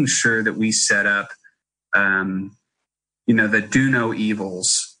making sure that we set up, the do no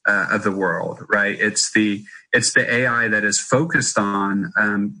evils of the world, right? It's the AI that is focused on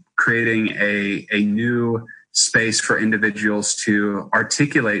creating a new space for individuals to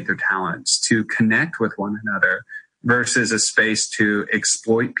articulate their talents, to connect with one another, versus a space to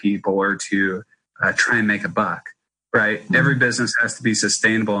exploit people or to try and make a buck, right? Mm-hmm. Every business has to be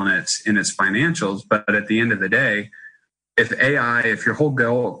sustainable in its financials, but at the end of the day, if your whole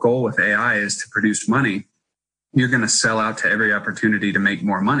goal with AI is to produce money, you're going to sell out to every opportunity to make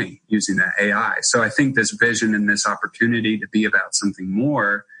more money using that AI. So I think this vision and this opportunity to be about something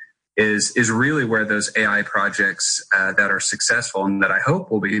more is really where those AI projects that are successful and that I hope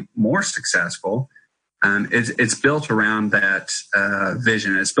will be more successful. It's built around that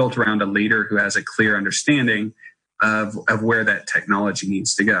vision. It's built around a leader who has a clear understanding of where that technology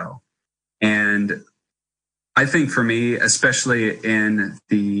needs to go. And I think for me, especially in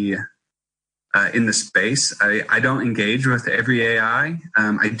the space, I don't engage with every AI.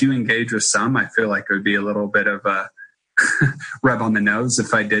 I do engage with some. I feel like it would be a little bit of a rub on the nose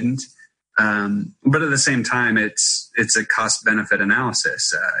if I didn't. But at the same time, it's a cost benefit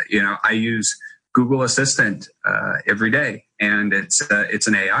analysis. I use Google Assistant every day, and it's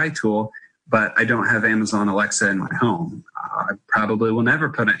an AI tool, but I don't have Amazon Alexa in my home. I probably will never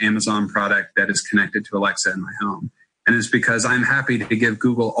put an Amazon product that is connected to Alexa in my home. And it's because I'm happy to give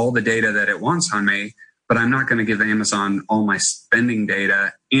Google all the data that it wants on me, but I'm not going to give Amazon all my spending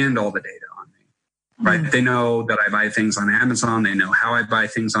data and all the data on me, right? Mm. They know that I buy things on Amazon. They know how I buy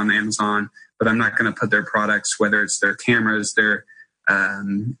things on Amazon, but I'm not going to put their products, whether it's their cameras, their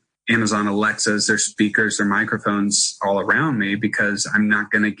Amazon Alexas, their speakers, their microphones all around me, because I'm not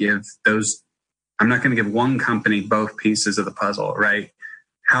going to give one company both pieces of the puzzle, right?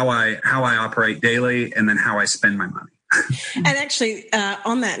 How I operate daily, and then how I spend my money. And actually,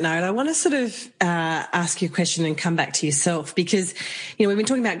 on that note, I want to sort of ask you a question and come back to yourself, because we've been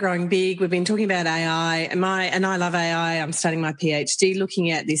talking about growing big, we've been talking about AI, and I love AI. I'm starting my PhD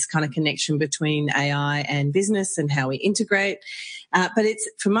looking at this kind of connection between AI and business and how we integrate. But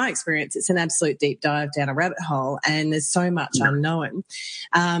from my experience, it's an absolute deep dive down a rabbit hole, and there's so much unknown.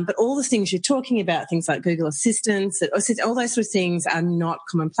 But all the things you're talking about, things like Google Assistant, all those sort of things are not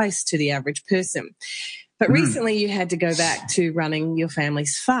commonplace to the average person. But recently you had to go back to running your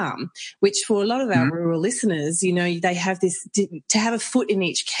family's farm, which for a lot of our rural listeners, they have this, to have a foot in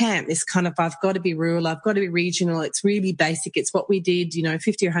each camp, this kind of, I've got to be rural, I've got to be regional. It's really basic. It's what we did,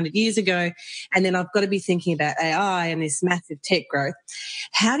 50 or 100 years ago. And then I've got to be thinking about AI and this massive tech growth.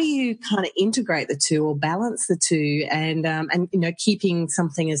 How do you kind of integrate the two or balance the two and keeping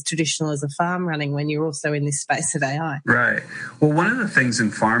something as traditional as a farm running when you're also in this space of AI? Right. Well, one of the things in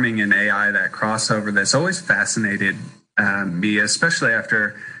farming and AI, that crossover that's always fascinated me, especially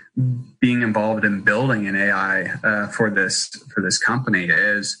after being involved in building an AI for this company,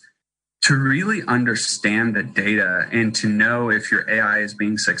 is to really understand the data and to know if your AI is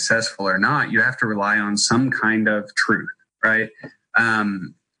being successful or not. You have to rely on some kind of truth, right?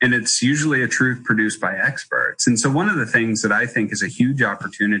 And it's usually a truth produced by experts. And so one of the things that I think is a huge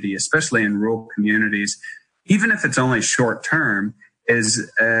opportunity, especially in rural communities, even if it's only short term,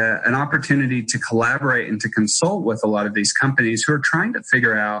 is an opportunity to collaborate and to consult with a lot of these companies who are trying to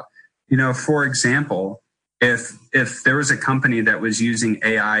figure out, for example, if there was a company that was using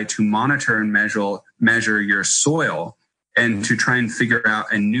AI to monitor and measure your soil and to try and figure out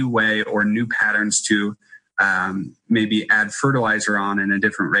a new way or new patterns to maybe add fertilizer on in a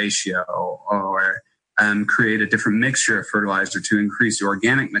different ratio, or create a different mixture of fertilizer to increase the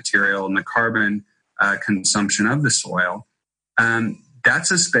organic material and the carbon consumption of the soil.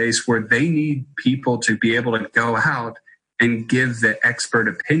 That's a space where they need people to be able to go out and give the expert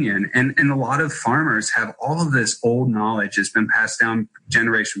opinion. And a lot of farmers have all of this old knowledge that's been passed down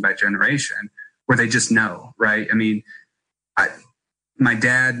generation by generation where they just know, right? I mean, my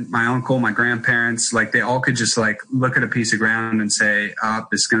dad, my uncle, my grandparents, like they all could just like look at a piece of ground and say, oh,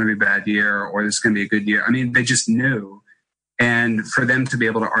 this is going to be a bad year or this is going to be a good year. I mean, they just knew. And for them to be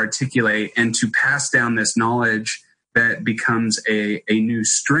able to articulate and to pass down this knowledge that becomes a new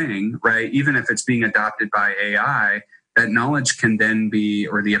string, right? Even if it's being adopted by AI, that knowledge can then be,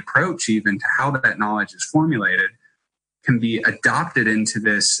 or the approach even to how that knowledge is formulated, can be adopted into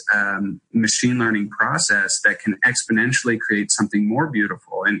this machine learning process that can exponentially create something more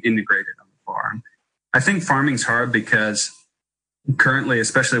beautiful and integrated on the farm. I think farming's hard because currently,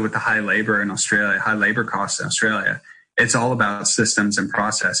 especially with the high labor costs in Australia, it's all about systems and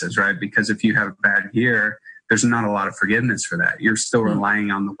processes, right? Because if you have a bad year, there's not a lot of forgiveness for that. You're still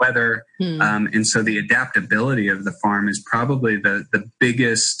relying on the weather. And so the adaptability of the farm is probably the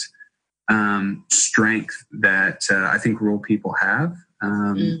biggest strength that I think rural people have,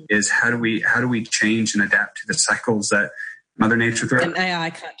 is how do we change and adapt to the cycles that Mother Nature throws? And AI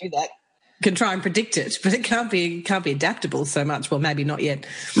can't do that. Can try and predict it, but it can't be adaptable so much. Well, maybe not yet.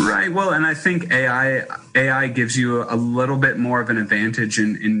 Right. Well, and I think AI gives you a little bit more of an advantage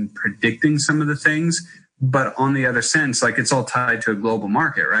in predicting some of the things, but on the other sense, like it's all tied to a global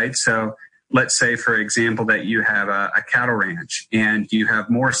market, right? So let's say, for example, that you have a cattle ranch and you have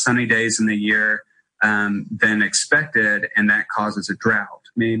more sunny days in the year than expected, and that causes a drought.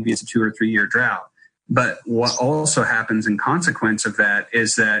 Maybe it's a 2 or 3 year drought. But what also happens in consequence of that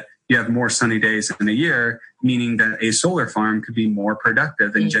is that you have more sunny days in a year, meaning that a solar farm could be more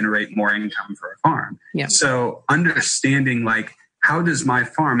productive and generate more income for a farm. Yeah. So understanding like, how does my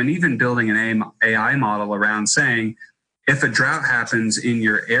farm, and even building an AI model around saying, if a drought happens in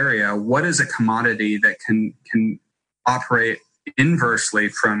your area, what is a commodity that can operate inversely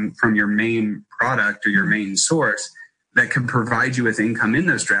from your main product or your main source that can provide you with income in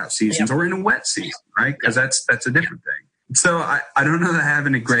those drought seasons or in a wet season, right? Because that's a different thing. So I don't know that I have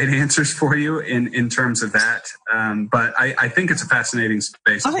any great answers for you in terms of that, but I think it's a fascinating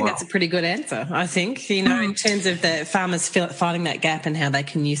space. I think that's a pretty good answer. I think, in terms of the farmers finding that gap and how they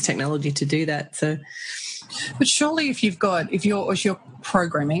can use technology to do that. So, but surely if you're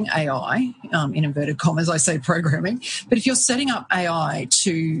programming AI, in inverted commas, I say programming, but if you're setting up AI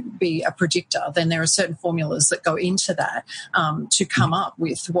to be a predictor, then there are certain formulas that go into that to come up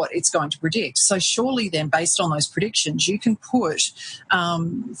with what it's going to predict. So surely then, based on those predictions, you can put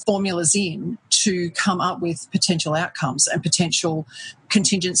formulas in to come up with potential outcomes and potential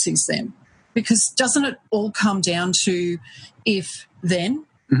contingencies then. Because doesn't it all come down to if then?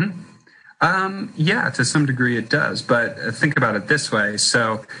 Mm-hmm. Yeah, to some degree it does. But think about it this way.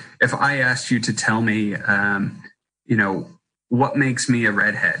 So if I asked you to tell me, what makes me a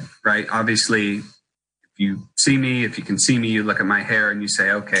redhead, right? Obviously, if you can see me, you look at my hair and you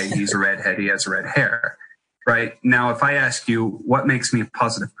say, okay, he's a redhead, he has red hair, right? Now, if I ask you what makes me a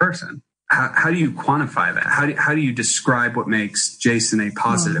positive person, how do you quantify that? How do you describe what makes Jason a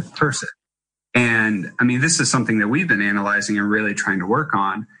positive person? And I mean, this is something that we've been analyzing and really trying to work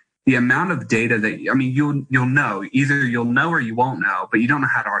on. The amount of data that, you'll know, either you'll know or you won't know, but you don't know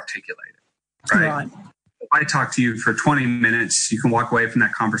how to articulate it, right? If I talk to you for 20 minutes, you can walk away from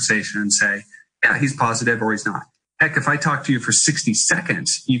that conversation and say, yeah, he's positive or he's not. Heck, if I talk to you for 60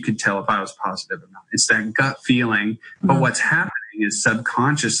 seconds, you could tell if I was positive or not. It's that gut feeling. But what's happening is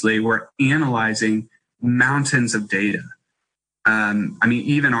subconsciously we're analyzing mountains of data.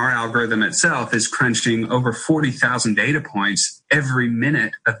 Even our algorithm itself is crunching over 40,000 data points every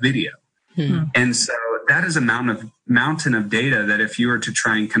minute of video. And so that is a mountain of data that if you were to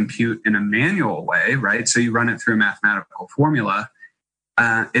try and compute in a manual way, right? So you run it through a mathematical formula,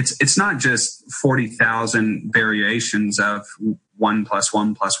 it's not just 40,000 variations of 1 +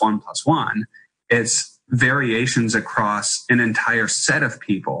 1 + 1 + 1. It's variations across an entire set of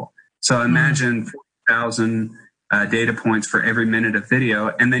people. So imagine 40,000 data points for every minute of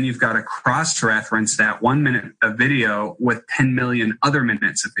video, and then you've got to cross-reference that 1 minute of video with 10 million other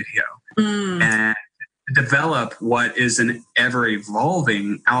minutes of video and develop what is an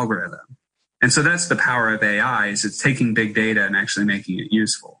ever-evolving algorithm. And so that's the power of AI, is it's taking big data and actually making it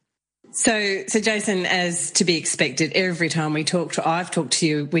useful. So Jason, as to be expected, every time I've talked to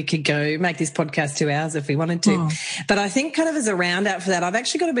you, we could go make this podcast 2 hours if we wanted to. But I think kind of as a roundup for that, I've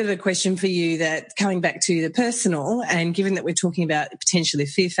actually got a bit of a question for you that coming back to the personal, and given that we're talking about potentially the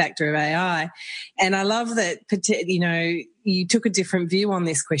fear factor of AI, and I love that, you took a different view on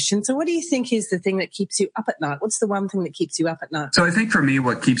this question. So what do you think is the thing that keeps you up at night? What's the one thing that keeps you up at night? So I think for me,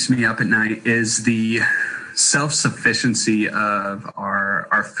 what keeps me up at night is the self-sufficiency of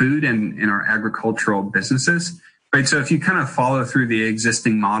our food and in our agricultural businesses, right? So if you kind of follow through the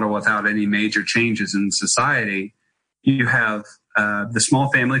existing model without any major changes in society, you have the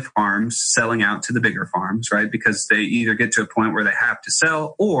small family farms selling out to the bigger farms, right? Because they either get to a point where they have to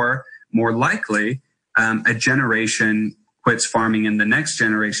sell, or more likely, a generation quits farming and the next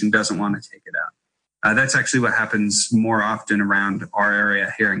generation doesn't want to take it out. That's actually what happens more often around our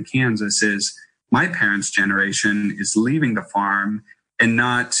area here in Kansas. Is my parents' generation is leaving the farm and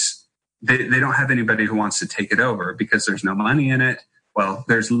they don't have anybody who wants to take it over because there's no money in it. Well,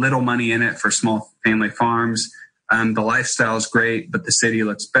 there's little money in it for small family farms. The lifestyle is great, but the city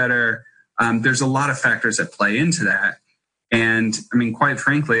looks better. There's a lot of factors that play into that. And I mean, quite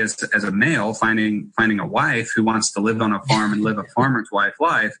frankly, as a male, finding a wife who wants to live on a farm and live a farmer's wife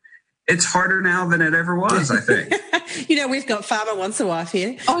life, it's harder now than it ever was, I think. We've got Farmer Wants a Wife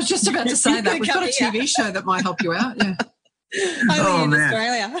here. I was just about to say that. We've got a TV show that might help you out. Yeah. Only in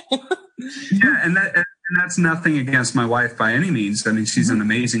Australia. Yeah, and that's nothing against my wife by any means. I mean, she's an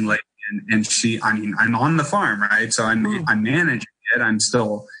amazing lady. And I'm on the farm, right? So I'm managing it. I'm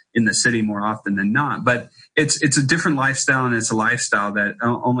still in the city more often than not, but it's a different lifestyle, and it's a lifestyle that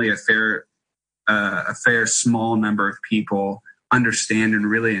only a fair small number of people understand and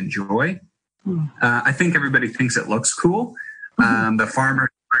really enjoy. I think everybody thinks it looks cool, the farmer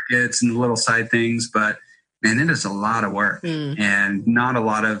markets and the little side things, but man, it is a lot of work and not a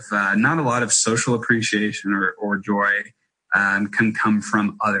lot of social appreciation or joy. Can come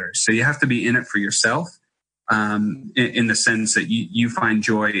from others. So you have to be in it for yourself, in the sense that you find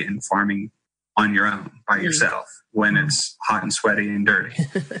joy in farming on your own by yourself when it's hot and sweaty and dirty.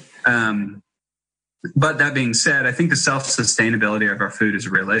 But that being said, I think the self-sustainability of our food is a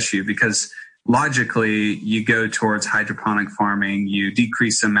real issue because logically you go towards hydroponic farming, you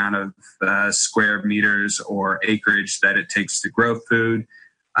decrease the amount of square meters or acreage that it takes to grow food,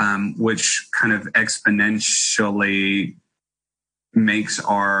 which kind of exponentially makes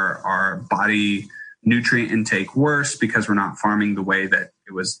our body nutrient intake worse because we're not farming the way that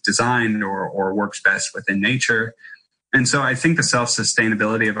it was designed or works best within nature. And so I think the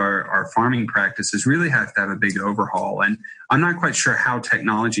self-sustainability of our farming practices really have to have a big overhaul. And I'm not quite sure how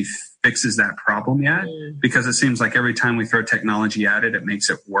technology fixes that problem yet, because it seems like every time we throw technology at it, it makes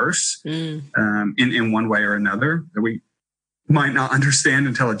it worse in one way or another that we might not understand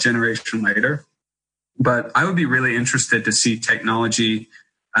until a generation later. But I would be really interested to see technology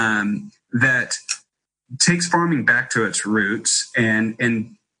that takes farming back to its roots and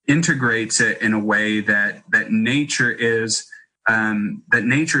integrates it in a way that nature is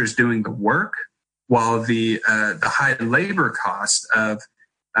doing the work, while the high labor cost of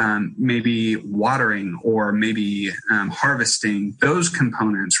maybe watering or maybe harvesting, those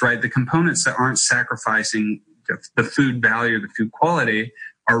components, right? The components that aren't sacrificing the food value, the food quality,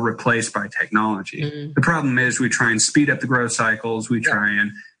 are replaced by technology. The problem is we try and speed up the growth cycles. We try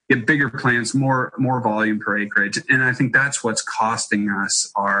and get bigger plants, more volume per acreage. And I think that's what's costing us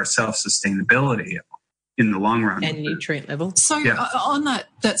our self-sustainability in the long run. And nutrient level. So on that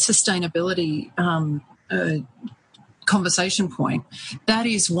sustainability conversation point, that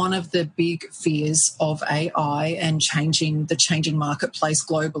is one of the big fears of AI and the changing marketplace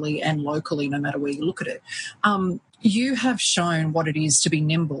globally and locally, no matter where you look at it. You have shown what it is to be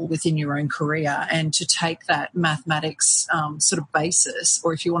nimble within your own career and to take that mathematics sort of basis,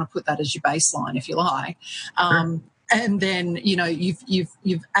 or if you want to put that as your baseline, if you like, and then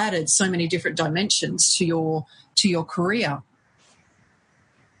you've added so many different dimensions to your career.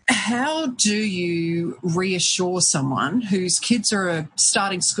 How do you reassure someone whose kids are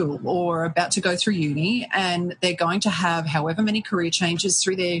starting school or about to go through uni and they're going to have however many career changes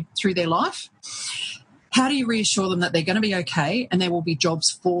through their life? How do you reassure them that they're going to be okay and there will be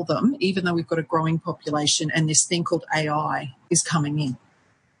jobs for them, even though we've got a growing population and this thing called AI is coming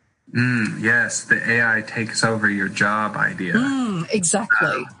in? Yes, the AI takes over your job idea.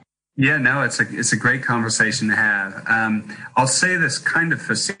 Exactly. It's a great conversation to have. I'll say this kind of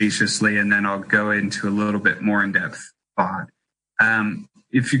facetiously, and then I'll go into a little bit more in-depth thought.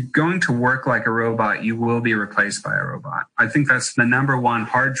 If you're going to work like a robot, you will be replaced by a robot. I think that's the number one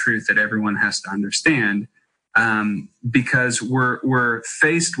hard truth that everyone has to understand, because we're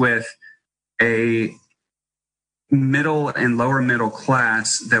faced with a middle and lower middle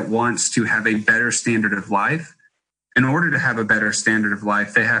class that wants to have a better standard of life. In order to have a better standard of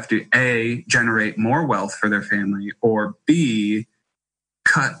life, they have to A, generate more wealth for their family, or B,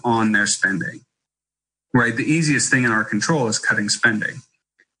 cut on their spending. right? The easiest thing in our control is cutting spending.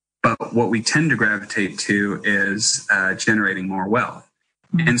 But what we tend to gravitate to is generating more wealth.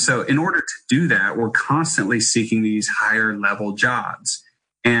 And so in order to do that, we're constantly seeking these higher level jobs.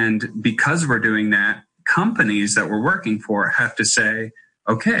 And because we're doing that, companies that we're working for have to say,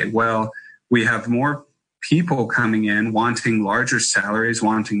 okay, well, we have more people coming in wanting larger salaries,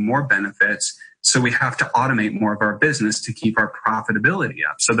 wanting more benefits. So we have to automate more of our business to keep our profitability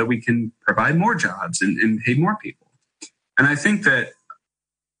up so that we can provide more jobs and pay more people. And I think that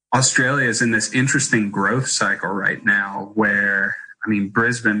Australia is in this interesting growth cycle right now where, I mean,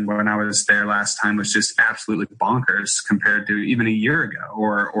 Brisbane, when I was there last time, was just absolutely bonkers compared to even a year ago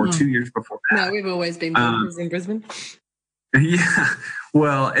or 2 years before that. No, we've always been bonkers in Brisbane. Yeah.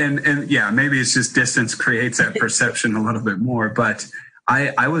 Well, and yeah, maybe it's just distance creates that perception a little bit more. But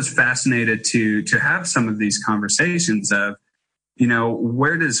I was fascinated to have some of these conversations of, you know,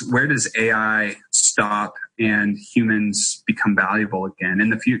 where does AI stop and humans become valuable again in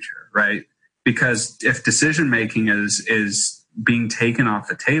the future, right? Because if decision making is being taken off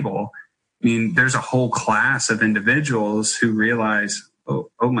the table, I mean, there's a whole class of individuals who realize, oh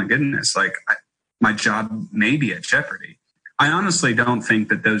my goodness, like my job may be at jeopardy. I honestly don't think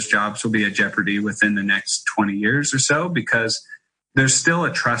that those jobs will be at jeopardy within the next 20 years or so, because there's still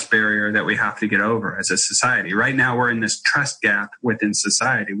a trust barrier that we have to get over as a society. Right now, we're in this trust gap within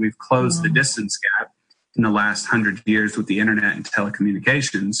society. We've closed the distance gap in the last 100 years with the internet and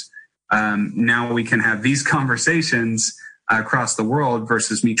telecommunications. Now we can have these conversations across the world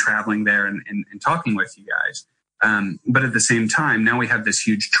versus me traveling there and talking with you guys. But at the same time, now we have this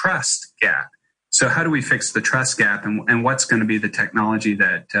huge trust gap. So how do we fix the trust gap, and what's going to be the technology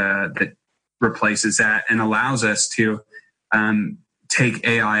that replaces that and allows us to take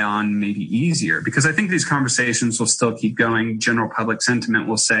AI on maybe easier? Because I think these conversations will still keep going. General public sentiment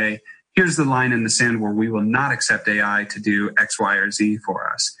will say, here's the line in the sand where we will not accept AI to do X, Y, or Z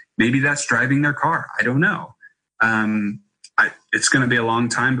for us. Maybe that's driving their car. I don't know. It's going to be a long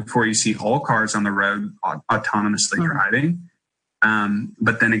time before you see all cars on the road autonomously driving.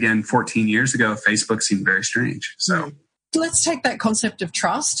 But then again, 14 years ago, Facebook seemed very strange. So let's take that concept of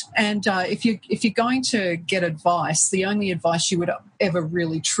trust. And if you're going to get advice, the only advice you would ever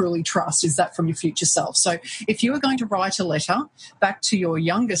really truly trust is that from your future self. So if you were going to write a letter back to your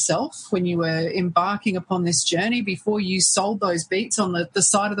younger self when you were embarking upon this journey, before you sold those beets on the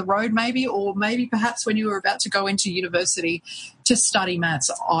side of the road maybe, or maybe perhaps when you were about to go into university to study maths,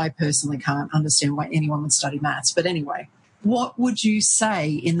 I personally can't understand why anyone would study maths. But anyway, what would you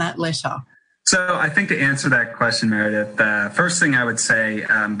say in that letter? So I think to answer that question, Meredith, the first thing I would say,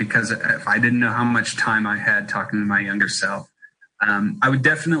 because if I didn't know how much time I had talking to my younger self, I would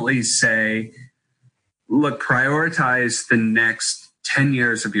definitely say, look, prioritize the next 10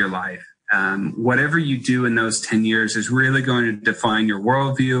 years of your life. Whatever you do in those 10 years is really going to define your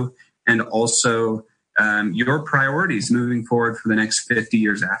worldview and also your priorities moving forward for the next 50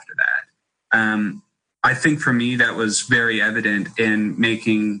 years after that. I think for me, that was very evident in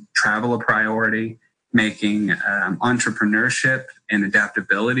making travel a priority, making entrepreneurship and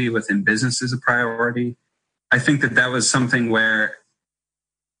adaptability within businesses a priority. I think that was something where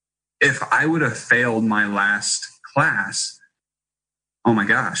if I would have failed my last class, oh my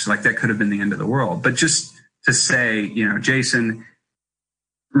gosh, like that could have been the end of the world. But just to say, you know, Jason,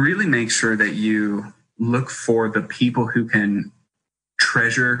 really make sure that you look for the people who can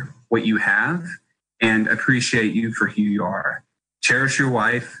treasure what you have and appreciate you for who you are. Cherish your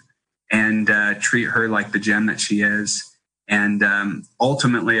wife and treat her like the gem that she is. And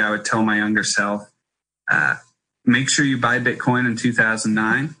ultimately, I would tell my younger self, make sure you buy Bitcoin in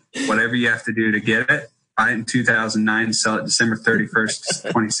 2009. Whatever you have to do to get it, buy it in 2009, sell it December 31st,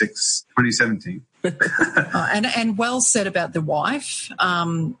 2017. And well said about the wife.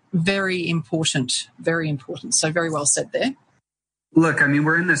 Very important, very important. So very well said there. Look, I mean,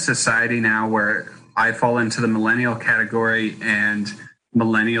 we're in this society now where I fall into the millennial category, and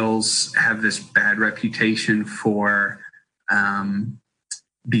millennials have this bad reputation for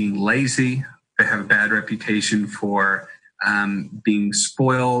being lazy. They have a bad reputation for being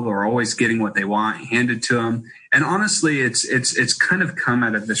spoiled or always getting what they want handed to them. And honestly, it's kind of come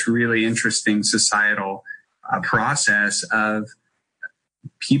out of this really interesting societal process of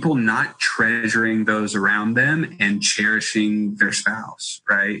people not treasuring those around them and cherishing their spouse,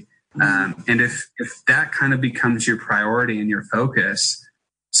 right? And if that kind of becomes your priority and your focus,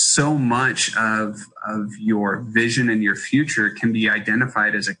 so much of your vision and your future can be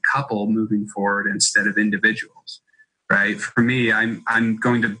identified as a couple moving forward instead of individuals, right? For me, I'm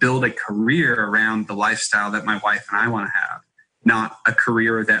going to build a career around the lifestyle that my wife and I want to have, not a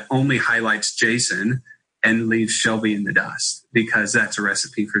career that only highlights Jason and leaves Shelby in the dust, because that's a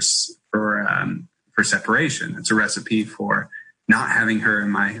recipe for separation. It's a recipe for not having her in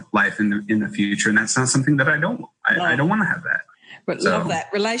my life in the future, and that's not something that I don't want to have that. But love that.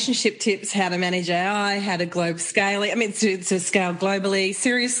 Relationship tips, how to manage AI, how to scale it. I mean, to scale globally.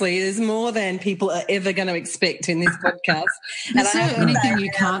 Seriously, there's more than people are ever going to expect in this podcast. And is there anything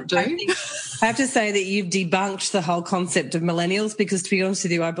you can't do? I have to say that you've debunked the whole concept of millennials, because to be honest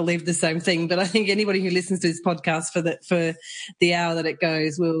with you, I believe the same thing. But I think anybody who listens to this podcast for the hour that it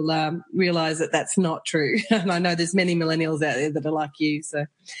goes will realise that that's not true. And I know there's many millennials out there that are like you. So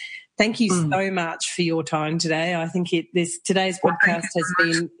thank you so much for your time today. I think today's podcast has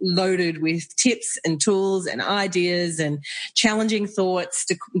been loaded with tips and tools and ideas and challenging thoughts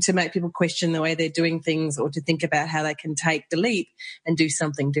to make people question the way they're doing things, or to think about how they can take the leap and do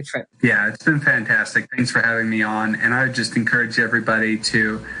something different. Yeah, it's been fantastic. Thanks for having me on. And I would just encourage everybody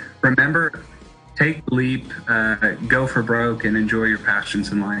to remember, take the leap, go for broke, and enjoy your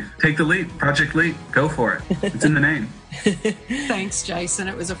passions in life. Take the leap, Project Leap, go for it. It's in the name. Thanks, Jason.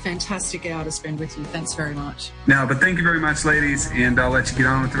 It was a fantastic hour to spend with you. Thanks very much. No, but thank you very much, ladies, and I'll let you get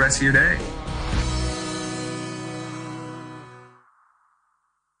on with the rest of your day.